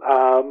lot.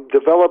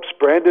 Develops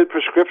branded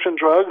prescription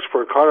drugs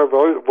for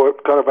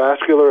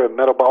cardiovascular and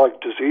metabolic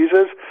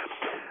diseases.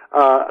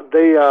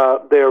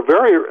 They're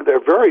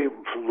very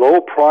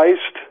low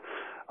priced.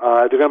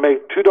 They're going to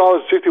make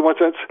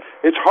 $2.61.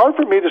 It's hard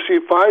for me to see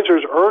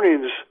Pfizer's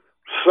earnings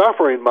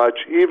suffering much,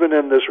 even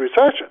in this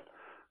recession.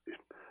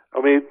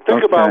 I mean,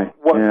 think about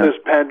what this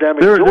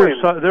pandemic is doing.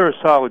 They're a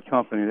solid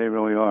company. They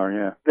really are,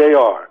 yeah. They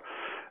are.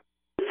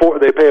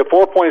 They pay a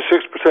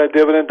 4.6%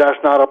 dividend. That's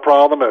not a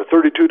problem. At a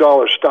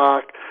 $32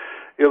 stock,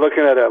 you're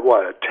looking at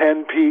a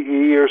 10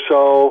 PE or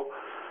so.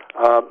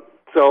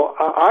 So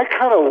I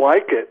kind of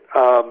like it.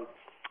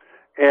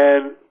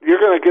 And you're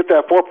going to get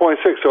that 4.6.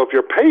 So if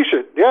you're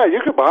patient,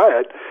 you can buy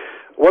it.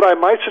 What I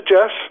might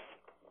suggest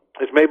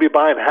is maybe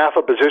buying half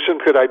a position,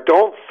 because I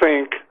don't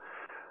think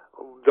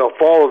the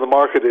fall of the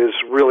market is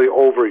really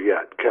over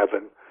yet,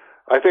 Kevin.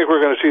 I think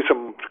we're going to see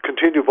some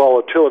continued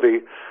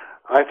volatility.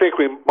 I think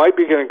we might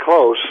be getting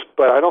close,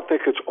 but I don't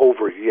think it's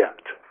over yet.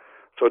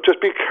 So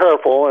just be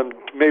careful and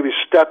maybe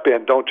step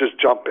in. Don't just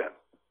jump in.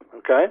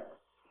 Okay?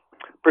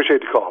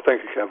 Appreciate the call.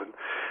 Thank you, Kevin.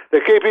 The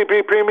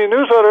KPP Premium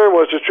Newsletter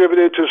was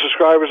distributed to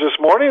subscribers this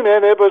morning,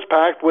 and it was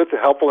packed with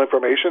helpful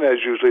information, as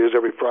usually is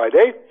every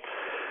Friday.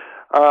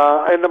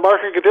 In the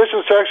market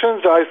conditions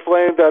sections, I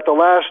explained that the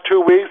last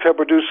 2 weeks have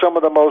produced some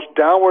of the most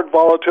downward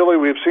volatility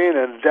we've seen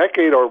in a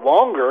decade or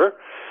longer.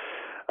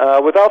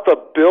 Without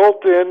the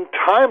built-in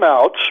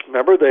timeouts,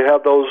 remember they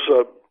have those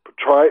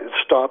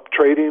stop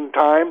trading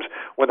times.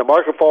 When the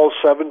market falls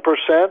 7%,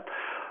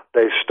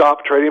 they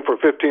stop trading for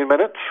 15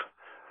 minutes.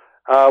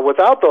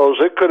 Without those,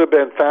 it could have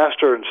been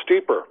faster and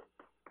steeper.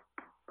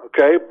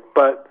 Okay,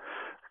 but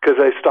because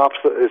it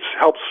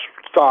helps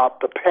stop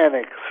the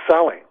panic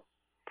selling.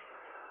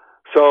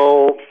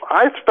 So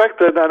I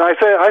expected, and I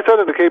said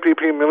in the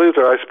KPP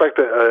newsletter, I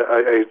expected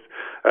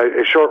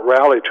a short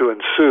rally to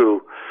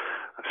ensue,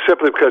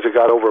 simply because it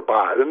got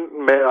overbought.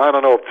 And I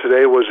don't know if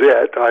today was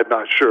it. I'm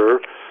not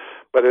sure,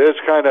 but it is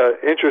kind of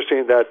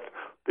interesting that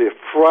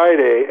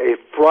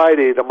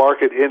Friday, the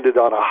market ended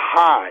on a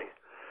high.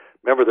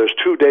 Remember, there's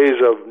 2 days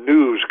of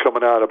news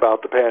coming out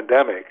about the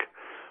pandemic.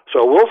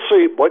 So we'll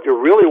see. What you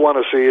really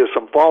want to see is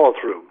some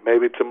follow-through,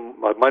 maybe to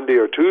Monday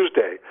or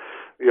Tuesday,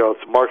 the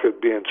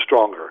market being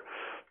stronger.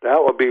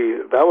 That would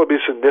be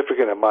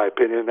significant in my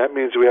opinion. That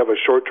means we have a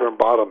short-term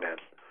bottom in.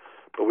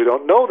 But we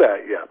don't know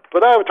that yet.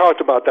 But I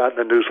talked about that in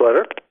the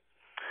newsletter.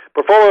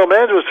 Portfolio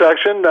management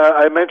section,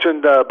 I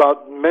mentioned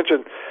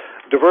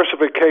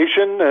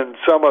diversification and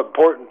some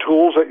important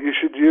tools that you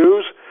should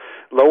use.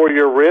 Lower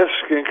your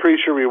risk,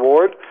 increase your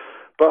reward.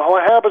 But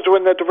what happens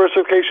when that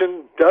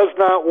diversification does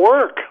not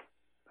work?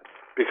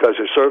 Because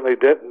it certainly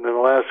didn't in the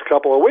last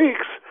couple of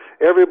weeks.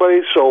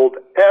 Everybody sold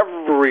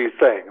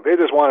everything. They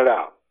just wanted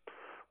out.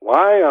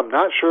 Why? I'm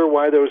not sure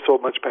why there was so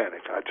much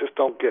panic. I just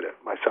don't get it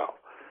myself.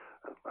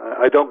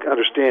 I don't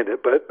understand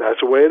it, but that's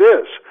the way it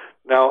is.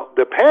 Now,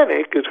 the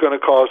panic is going to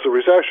cause the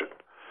recession.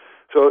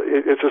 So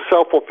it's a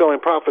self-fulfilling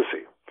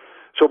prophecy.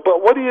 So,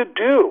 but what do you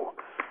do?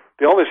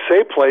 The only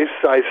safe place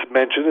I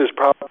mentioned is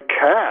probably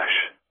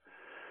cash.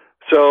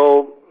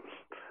 So,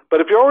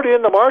 but if you're already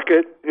in the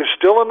market, you're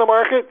still in the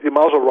market, you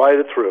might as well ride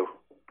it through.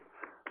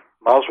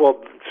 Might as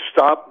well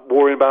stop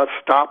worrying about it,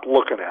 stop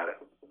looking at it.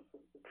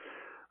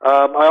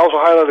 I also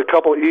highlighted a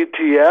couple of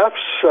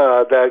ETFs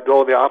that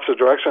go in the opposite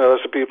direction of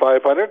S&P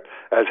 500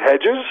 as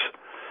hedges,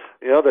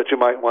 that you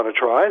might want to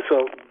try.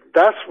 So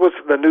that's what's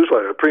the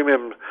newsletter,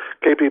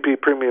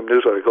 KPP Premium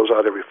Newsletter. Goes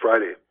out every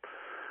Friday.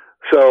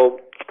 So,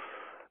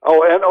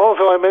 and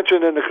also I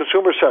mentioned in the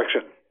consumer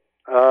section,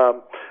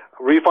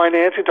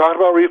 refinancing, talking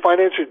about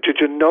refinancing.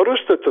 Did you notice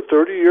that the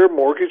 30-year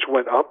mortgage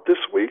went up this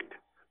week,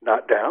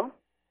 not down?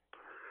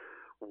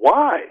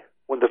 Why?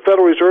 When the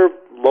Federal Reserve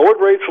lowered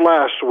rates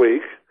last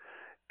week,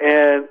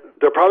 and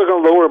they're probably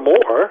going to lower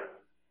more.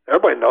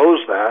 Everybody knows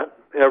that.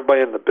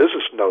 Everybody in the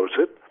business knows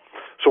it.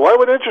 So why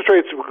would interest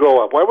rates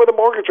go up? Why would the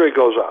mortgage rate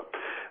goes up?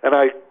 And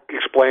I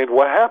explained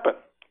what happened.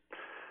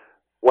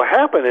 What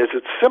happened is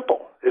it's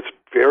simple. It's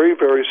very,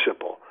 very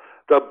simple.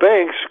 The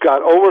banks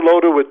got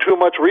overloaded with too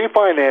much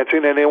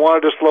refinancing, and they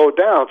wanted to slow it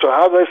down. So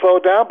how did they slow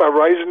it down? By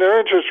raising their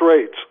interest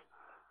rates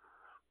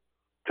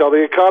till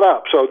they get caught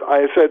up. So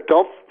I said,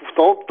 don't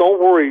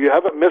worry. You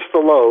haven't missed the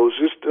lows.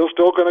 It's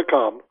still going to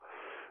come.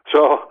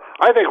 So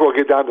I think we'll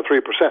get down to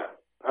 3%.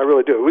 I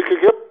really do. We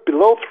could get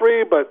below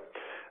 3%, but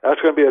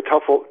that's going to be a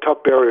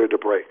tough barrier to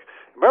break.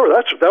 Remember,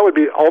 that would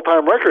be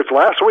all-time records.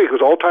 Last week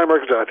was all-time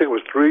records. I think it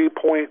was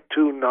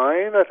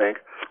 3.29, I think.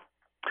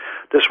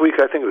 This week,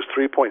 I think it was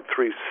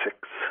 3.36.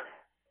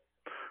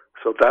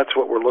 So that's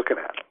what we're looking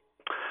at.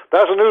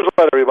 That's a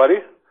newsletter, everybody.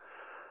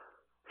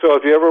 So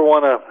if you ever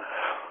want to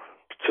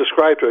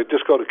subscribe to it,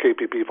 just go to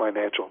KPP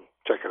Financial.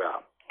 Check it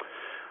out.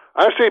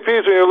 I'm Steve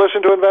Pease, and you're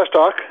listening to Invest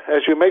Talk.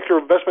 As you make your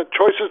investment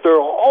choices, there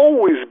will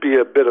always be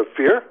a bit of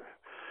fear.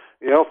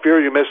 Fear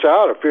you miss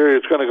out, or fear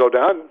it's going to go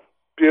down,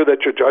 fear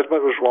that your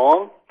judgment was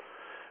wrong.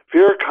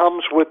 Fear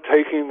comes with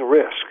taking the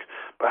risk.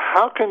 But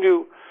how can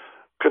you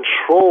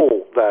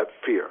control that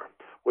fear?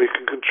 Well, you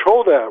can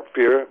control that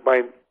fear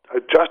by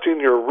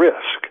adjusting your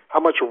risk. How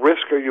much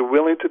risk are you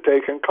willing to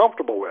take and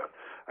comfortable with?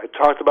 I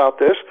talked about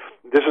this.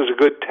 This is a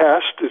good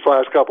test these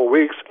last couple of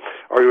weeks.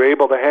 Are you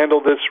able to handle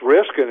this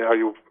risk, and are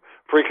you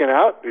freaking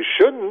out? You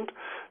shouldn't,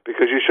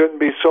 because you shouldn't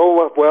be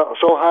so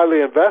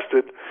highly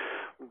invested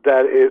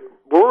that it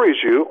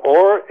worries you.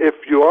 Or if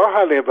you are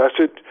highly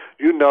invested,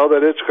 you know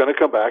that it's going to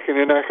come back and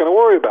you're not going to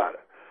worry about it.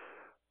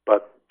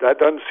 But that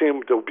doesn't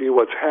seem to be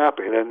what's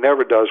happening. It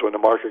never does when the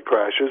market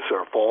crashes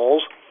or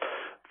falls.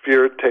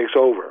 Fear takes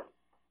over.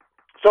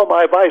 So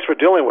my advice for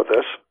dealing with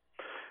this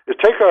is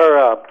take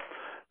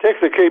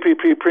the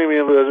KPP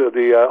Premium,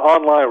 the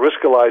online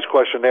Riskalyze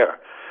questionnaire.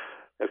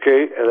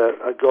 Okay,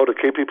 go to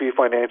KPP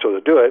Financial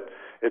to do it.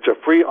 It's a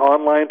free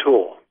online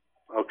tool.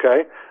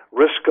 Okay,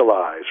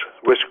 Riskalyze,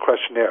 risk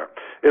questionnaire.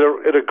 It'll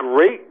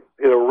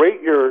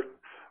rate your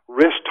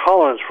risk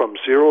tolerance from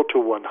 0 to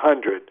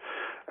 100,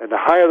 and the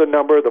higher the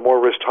number, the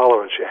more risk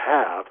tolerance you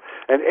have.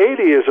 And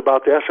 80 is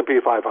about the S&P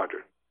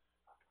 500.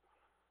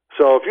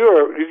 So if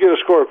you get a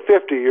score of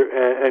 50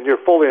 and you're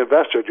fully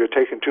invested, you're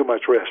taking too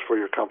much risk for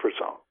your comfort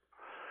zone.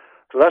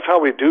 So that's how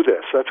we do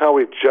this. That's how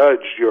we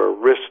judge your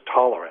risk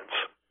tolerance.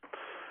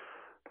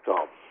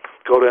 So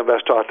go to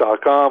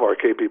investtalk.com or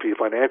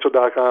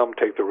kppfinancial.com,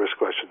 take the risk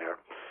questionnaire.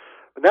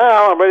 But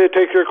now I'm ready to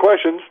take your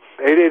questions.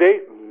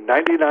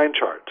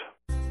 888-99-CHART.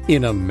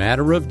 In a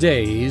matter of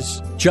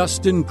days,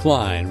 Justin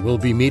Klein will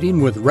be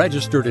meeting with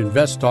registered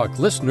InvestTalk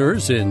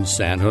listeners in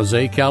San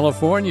Jose,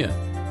 California.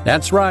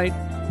 That's right,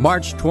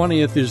 March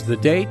 20th is the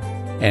date,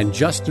 and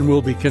Justin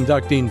will be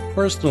conducting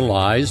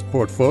personalized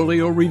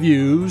portfolio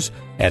reviews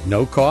at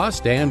no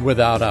cost and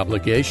without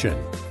obligation.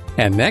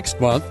 And next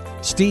month,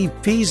 Steve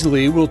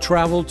Peasley will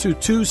travel to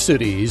 2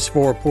 cities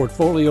for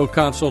portfolio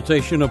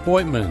consultation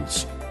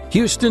appointments: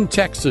 Houston,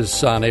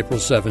 Texas on April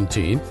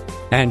 17th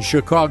and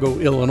Chicago,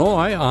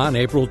 Illinois on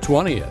April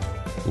 20th.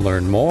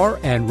 Learn more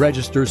and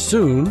register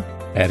soon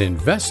at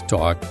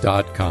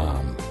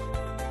investtalk.com.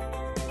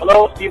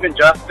 Hello, Steve and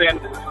Justin.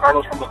 This is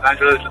Carlos from Los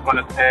Angeles. Just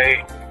want to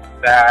say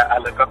that I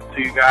look up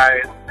to you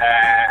guys,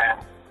 and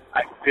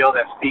I feel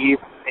that Steve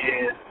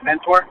is a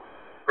mentor.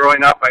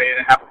 Growing up, I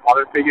didn't have a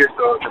father figure,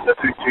 so just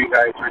listening to you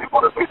guys really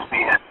motivates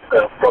me, and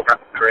the program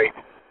is great.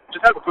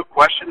 Just have a quick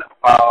question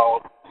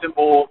about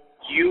symbol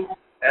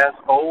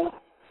USO,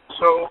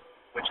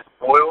 which is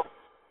oil.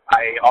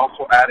 I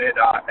also added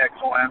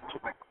XOM to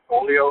my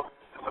portfolio.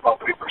 It's about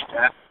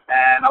 3%.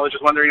 And I was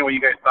just wondering what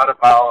you guys thought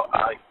about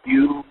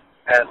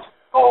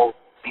USO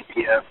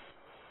ETF.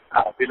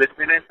 Be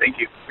listening in. Thank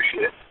you.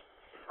 Appreciate it.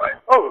 Bye.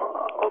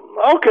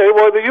 Oh, okay.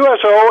 Well, the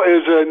USO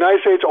is a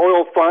NYSE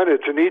oil fund.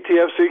 It's an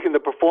ETF seeking the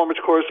performance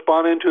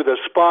corresponding to the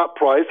spot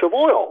price of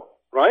oil,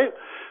 right?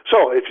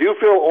 So if you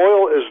feel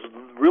oil is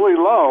really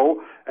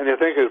low and you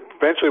think it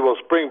eventually will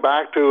spring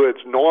back to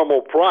its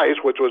normal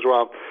price, which was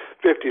around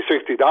 $50,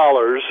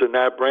 $60 in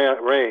that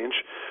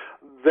range,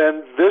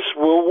 then this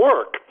will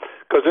work,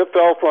 because it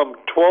fell from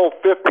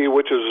 $12.50,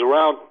 which is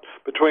around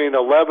between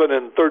 $11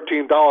 and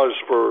 $13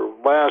 for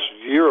last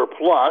year or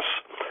plus.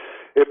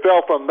 It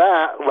fell from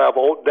that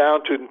level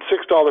down to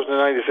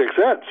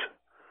 $6.96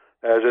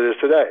 as it is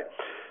today.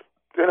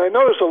 And I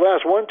noticed the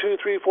last 5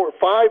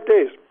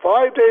 days.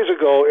 5 days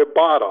ago, it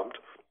bottomed,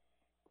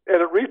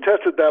 and it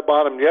retested that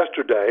bottom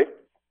yesterday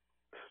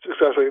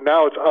successfully.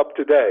 Now it's up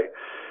today.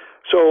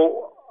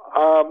 So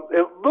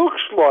it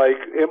looks like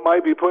it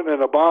might be putting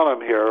in a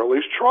bottom here, or at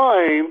least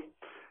trying,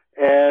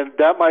 and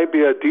that might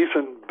be a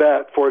decent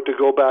bet for it to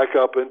go back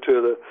up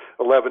into the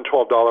 $11,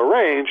 $12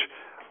 range.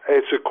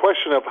 It's a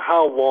question of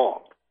how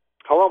long.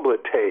 How long will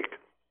it take?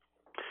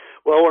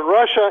 Well, when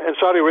Russia and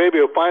Saudi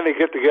Arabia finally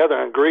get together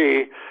and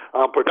agree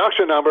on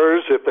production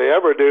numbers, if they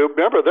ever do,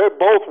 remember, they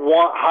both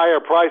want higher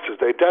prices.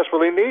 They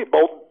desperately need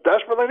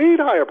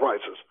higher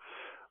prices,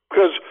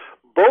 because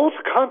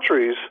both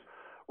countries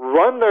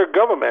run their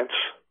governments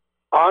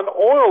on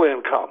oil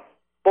income.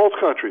 Both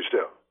countries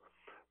do.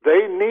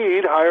 They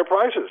need higher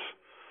prices.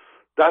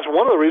 That's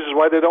one of the reasons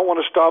why they don't want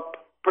to stop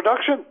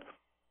production.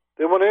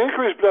 They want to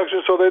increase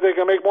production so that they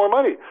can make more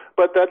money.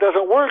 But that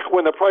doesn't work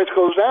when the price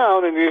goes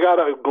down and you got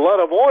a glut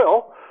of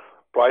oil.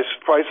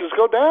 Prices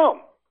go down.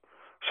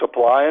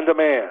 Supply and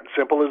demand.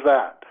 Simple as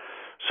that.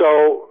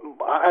 So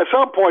at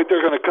some point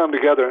they're going to come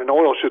together and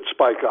oil should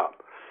spike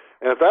up.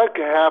 And if that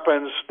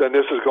happens, then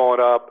this is going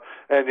up,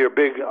 and your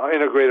big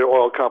integrated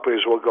oil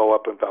companies will go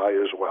up in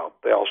value as well.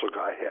 They also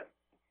got hit.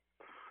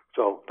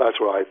 So that's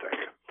what I think.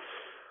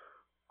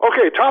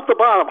 Okay, top to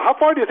bottom, how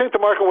far do you think the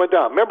market went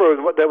down? Remember,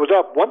 that was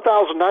up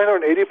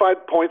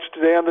 1,985 points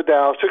today on the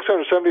Dow,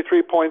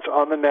 673 points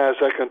on the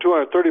NASDAQ, and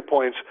 230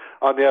 points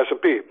on the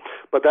S&P.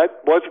 But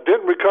that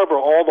didn't recover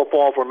all the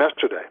fall from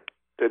yesterday.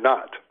 Did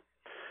not.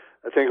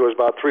 I think it was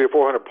about 300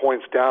 or 400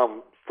 points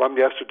down from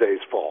yesterday's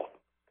fall.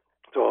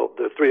 So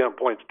the 300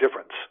 points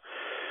difference.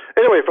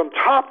 Anyway, from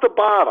top to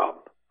bottom,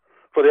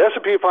 for the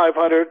S&P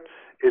 500,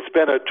 it's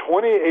been a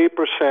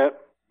 28%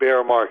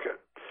 bear market.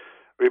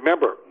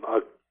 Remember,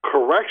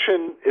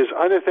 correction is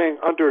anything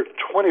under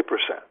 20%.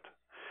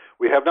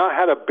 We have not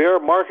had a bear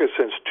market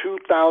since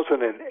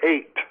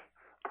 2008.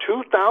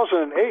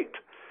 2008.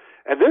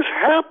 And this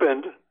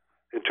happened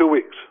in 2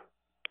 weeks.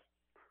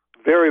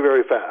 Very,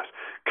 very fast.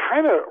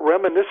 Kind of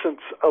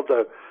reminiscent of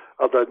the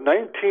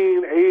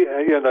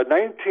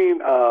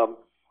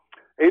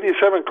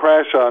 1987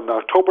 crash on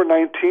October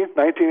 19th,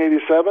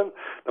 1987.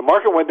 The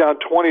market went down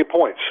 20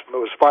 points. It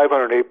was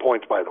 508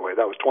 points, by the way.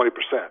 That was 20%.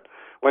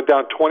 Went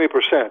down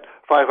 20%,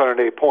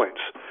 508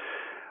 points.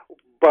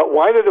 But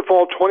why did it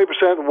fall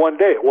 20% in one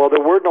day? Well, there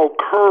were no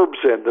curbs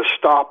in to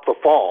stop the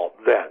fall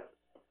then.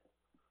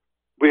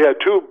 We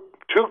had two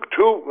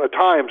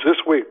times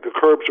this week the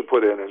curbs were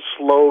put in and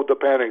slowed the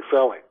panic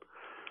selling.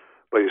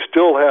 But you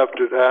still had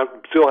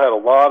a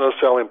lot of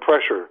selling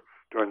pressure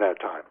during that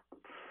time.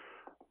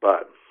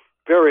 But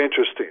very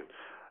interesting.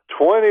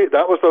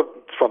 That was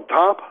from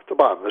top to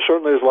bottom. There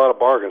certainly is a lot of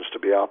bargains to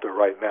be out there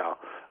right now.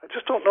 I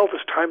just don't know if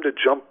it's time to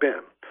jump in.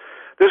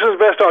 This is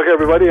Invest Talk,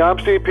 everybody. I'm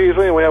Steve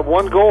Peasley, and we have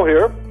one goal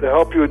here to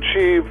help you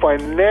achieve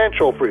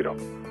financial freedom,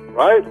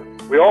 right?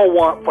 We all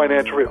want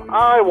financial freedom.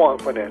 I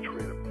want financial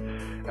freedom.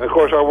 And, of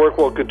course, our work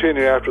will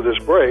continue after this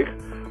break.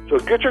 So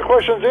get your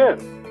questions in.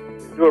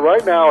 Do it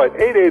right now at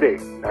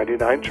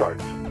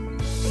 888-99-CHART.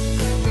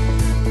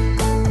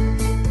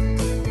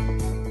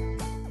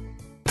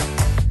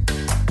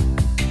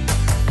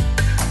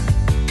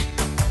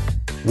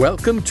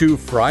 Welcome to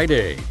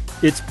Friday.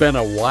 It's been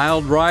a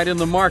wild ride in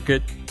the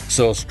market,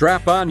 so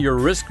strap on your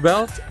wrist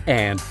belt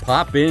and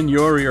pop in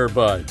your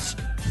earbuds.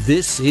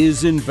 This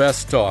is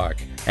Invest Talk,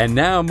 and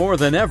now more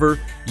than ever,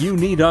 you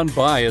need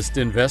unbiased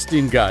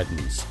investing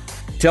guidance.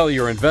 Tell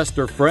your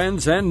investor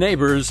friends and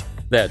neighbors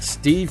that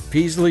Steve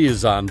Peasley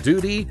is on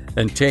duty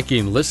and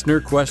taking listener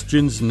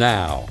questions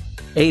now.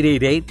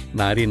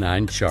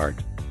 888-99-CHART.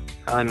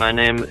 Hi, my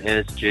name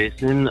is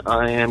Jason.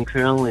 I am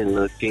currently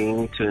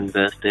looking to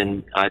invest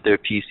in either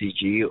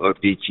PCG or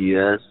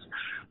BGS.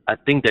 I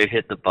think they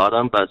hit the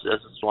bottom, but I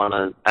just want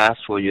to ask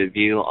for your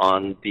view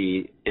on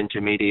the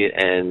intermediate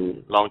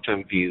and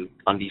long-term view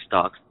on these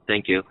stocks.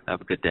 Thank you. Have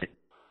a good day.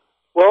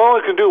 Well,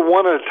 we can do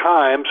one at a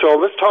time. So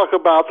let's talk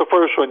about the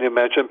first one you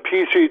mentioned,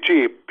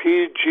 PCG,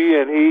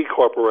 PG&E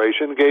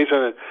Corporation, engaged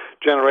in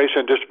generation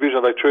and distribution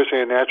of electricity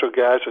and natural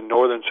gas in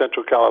northern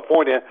central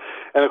California.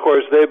 And, of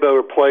course, they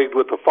were plagued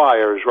with the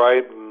fires,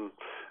 right,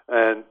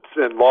 and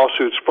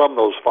lawsuits from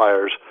those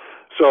fires.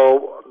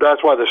 So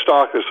that's why the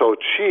stock is so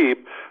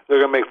cheap. They're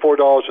going to make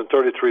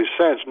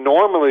 $4.33.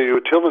 Normally, a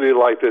utility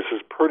like this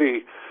is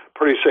pretty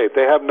safe.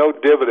 They have no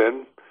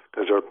dividend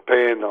because they're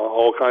paying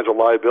all kinds of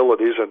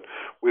liabilities, and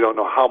we don't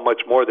know how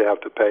much more they have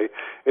to pay.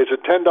 It's a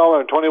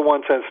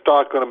 $10.21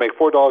 stock going to make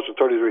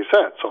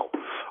 $4.33. So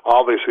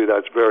obviously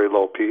that's very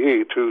low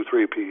PE,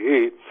 2-3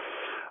 PE.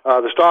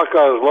 The stock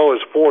got as low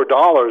as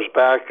 $4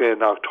 back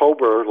in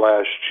October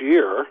last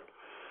year,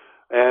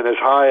 and as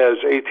high as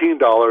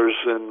 $18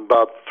 in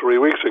about 3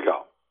 weeks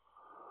ago.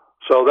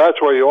 So that's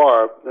where you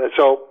are.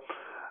 So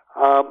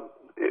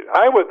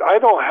I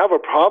don't have a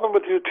problem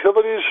with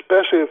utilities,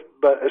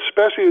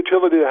 especially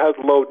utility that has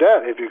low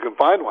debt, if you can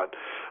find one.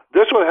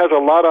 This one has a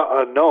lot of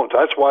unknowns.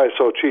 That's why it's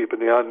so cheap.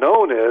 And the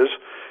unknown is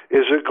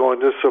it going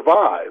to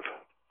survive?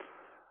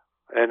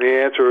 And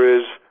the answer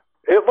is,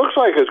 it looks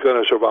like it's going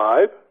to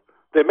survive.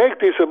 They make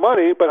decent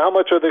money, but how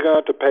much are they going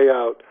to have to pay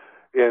out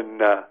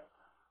in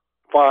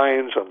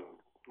fines and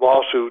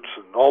lawsuits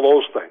and all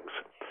those things?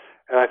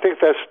 And I think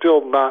that's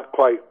still not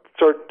quite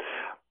certain.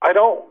 I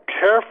don't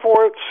care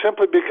for it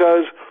simply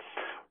because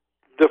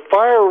the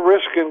fire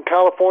risk in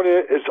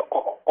California is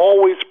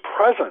always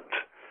present,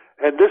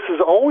 and this is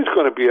always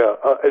going to be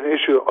an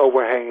issue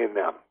overhanging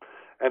them.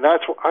 And I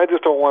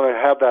just don't want to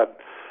have that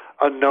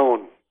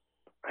unknown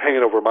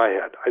hanging over my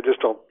head. I just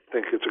don't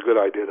think it's a good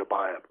idea to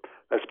buy it.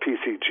 That's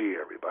PCG,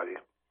 everybody.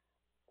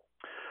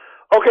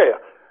 Okay,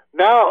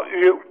 now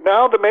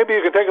that maybe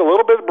you can take a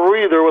little bit of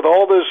breather with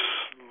all this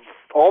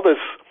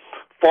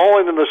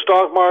falling in the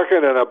stock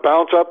market and a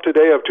bounce up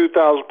today of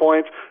 2,000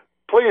 points.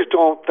 Please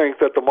don't think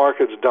that the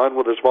market's done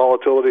with its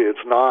volatility.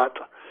 It's not.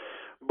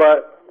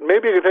 But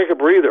maybe you can take a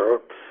breather.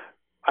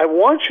 I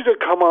want you to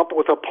come up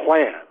with a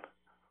plan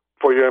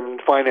for your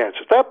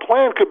finances. That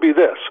plan could be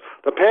this.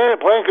 The plan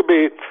could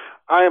be,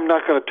 I am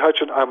not going to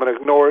touch it, I'm going to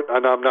ignore it,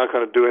 and I'm not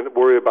going to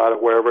worry about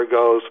it wherever it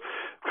goes,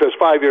 because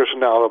 5 years from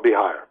now it'll be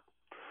higher.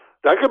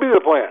 That could be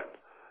the plan.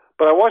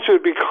 But I want you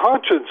to be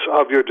conscious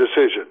of your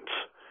decisions,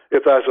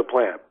 if that's a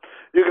plan.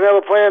 You can have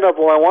a plan of,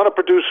 I want to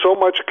produce so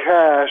much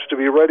cash to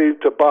be ready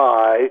to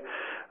buy,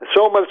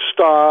 so much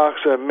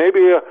stocks, and maybe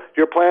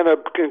your plan to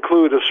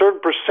include a certain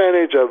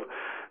percentage of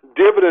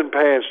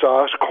dividend-paying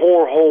stocks,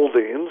 core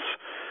holdings.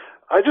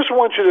 I just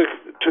want you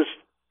to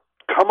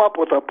come up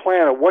with a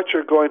plan of what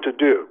you're going to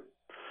do.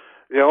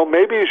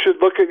 Maybe you should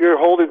look at your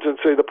holdings and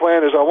say the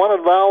plan is, I want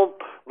to now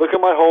look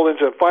at my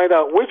holdings and find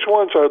out which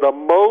of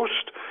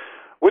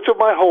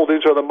my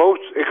holdings are the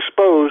most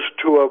exposed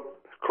to a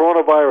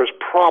coronavirus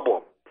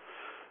problem.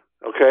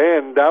 Okay,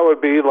 and that would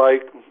be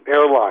like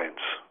airlines,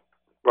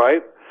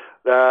 right?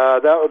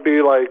 That would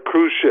be like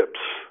cruise ships.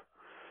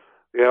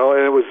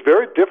 And it was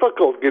very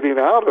difficult getting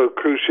out of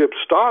cruise ship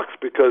stocks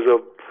because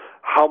of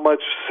how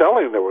much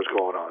selling there was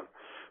going on.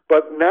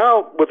 But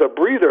now with a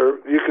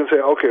breather, you can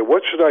say, okay,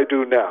 what should I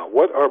do now?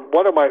 What are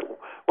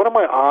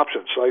my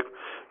options? Like,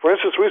 for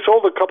instance, we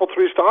sold a couple,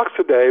 3 stocks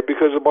today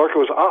because the market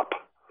was up,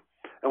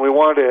 and we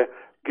wanted to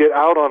get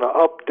out on an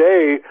up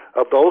day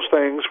of those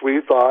things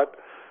we thought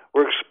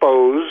were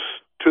exposed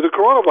to the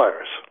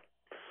coronavirus.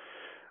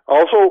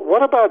 Also,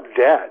 what about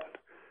debt?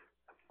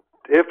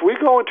 If we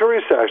go into a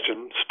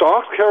recession,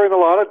 stocks carrying a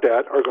lot of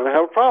debt are going to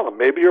have a problem.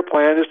 Maybe your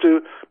plan is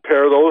to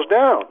pare those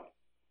down.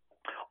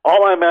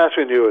 All I'm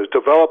asking you is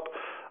develop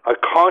a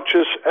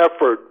conscious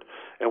effort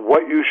in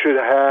what you should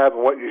have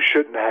and what you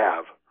shouldn't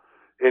have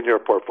in your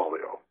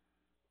portfolio.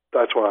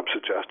 That's what I'm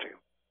suggesting.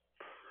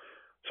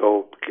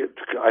 So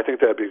I think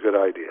that'd be a good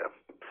idea.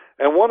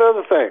 And one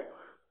other thing.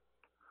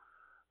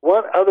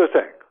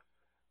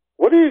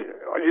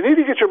 You need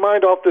to get your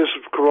mind off this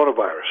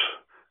coronavirus.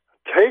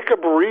 Take a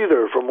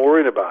breather from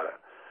worrying about it.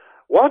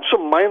 Watch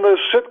some mindless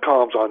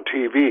sitcoms on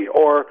TV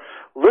or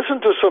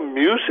listen to some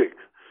music.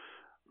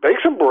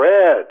 Bake some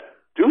bread.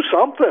 Do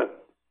something.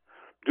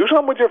 Do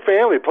something with your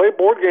family. Play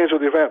board games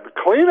with your family.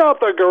 Clean out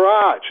the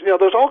garage.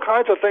 There's all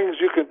kinds of things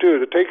you can do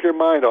to take your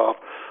mind off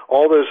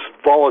all this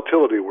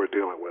volatility we're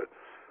dealing with.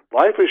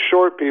 Life is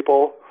short,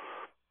 people.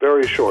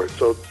 Very short.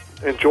 So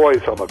enjoy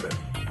some of it.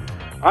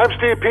 I'm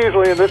Steve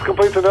Peasley, and this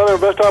completes another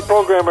InvestTalk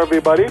program,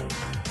 everybody.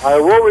 I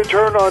will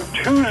return on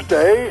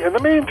Tuesday. In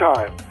the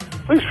meantime,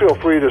 please feel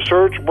free to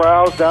search,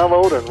 browse,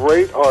 download, and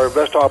rate our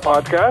InvestTalk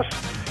podcasts.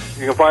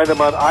 You can find them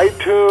on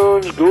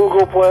iTunes,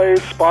 Google Play,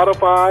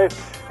 Spotify,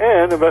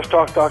 and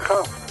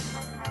investtalk.com.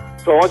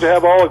 So I want you to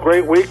have all a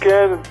great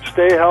weekend.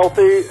 Stay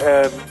healthy,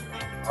 and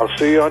I'll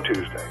see you on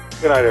Tuesday.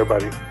 Good night,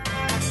 everybody.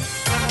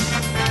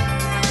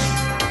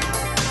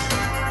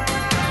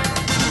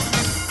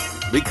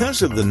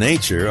 Because of the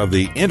nature of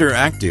the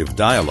interactive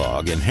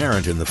dialogue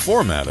inherent in the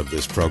format of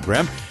this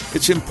program,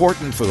 it's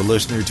important for the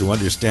listener to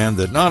understand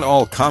that not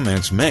all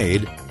comments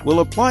made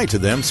will apply to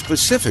them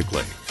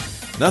specifically.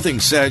 Nothing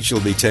said shall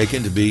be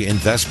taken to be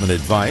investment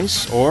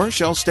advice, or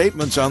shall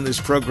statements on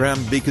this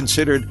program be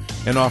considered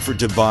an offer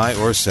to buy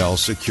or sell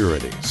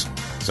securities.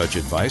 Such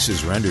advice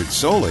is rendered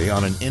solely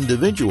on an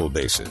individual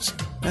basis,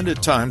 and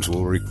at times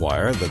will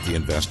require that the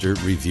investor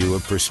review a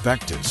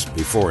prospectus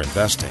before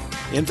investing.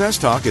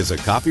 InvestTalk is a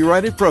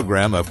copyrighted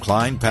program of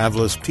Klein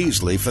Pavlis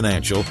Peasley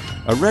Financial,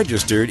 a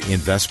registered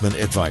investment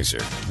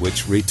advisor,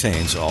 which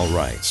retains all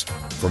rights.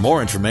 For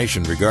more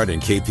information regarding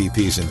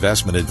KPP's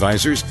investment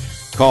advisors,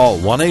 call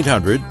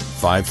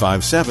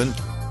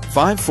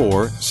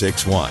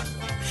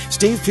 1-800-557-5461.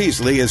 Steve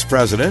Peasley is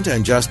President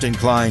and Justin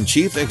Klein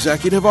Chief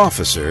Executive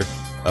Officer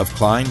of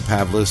Klein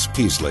Pavlis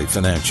Peasley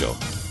Financial.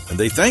 And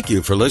they thank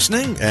you for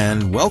listening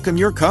and welcome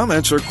your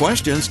comments or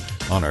questions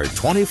on our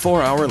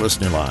 24-hour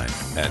listener line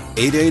at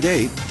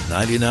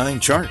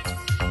 888-99-CHART.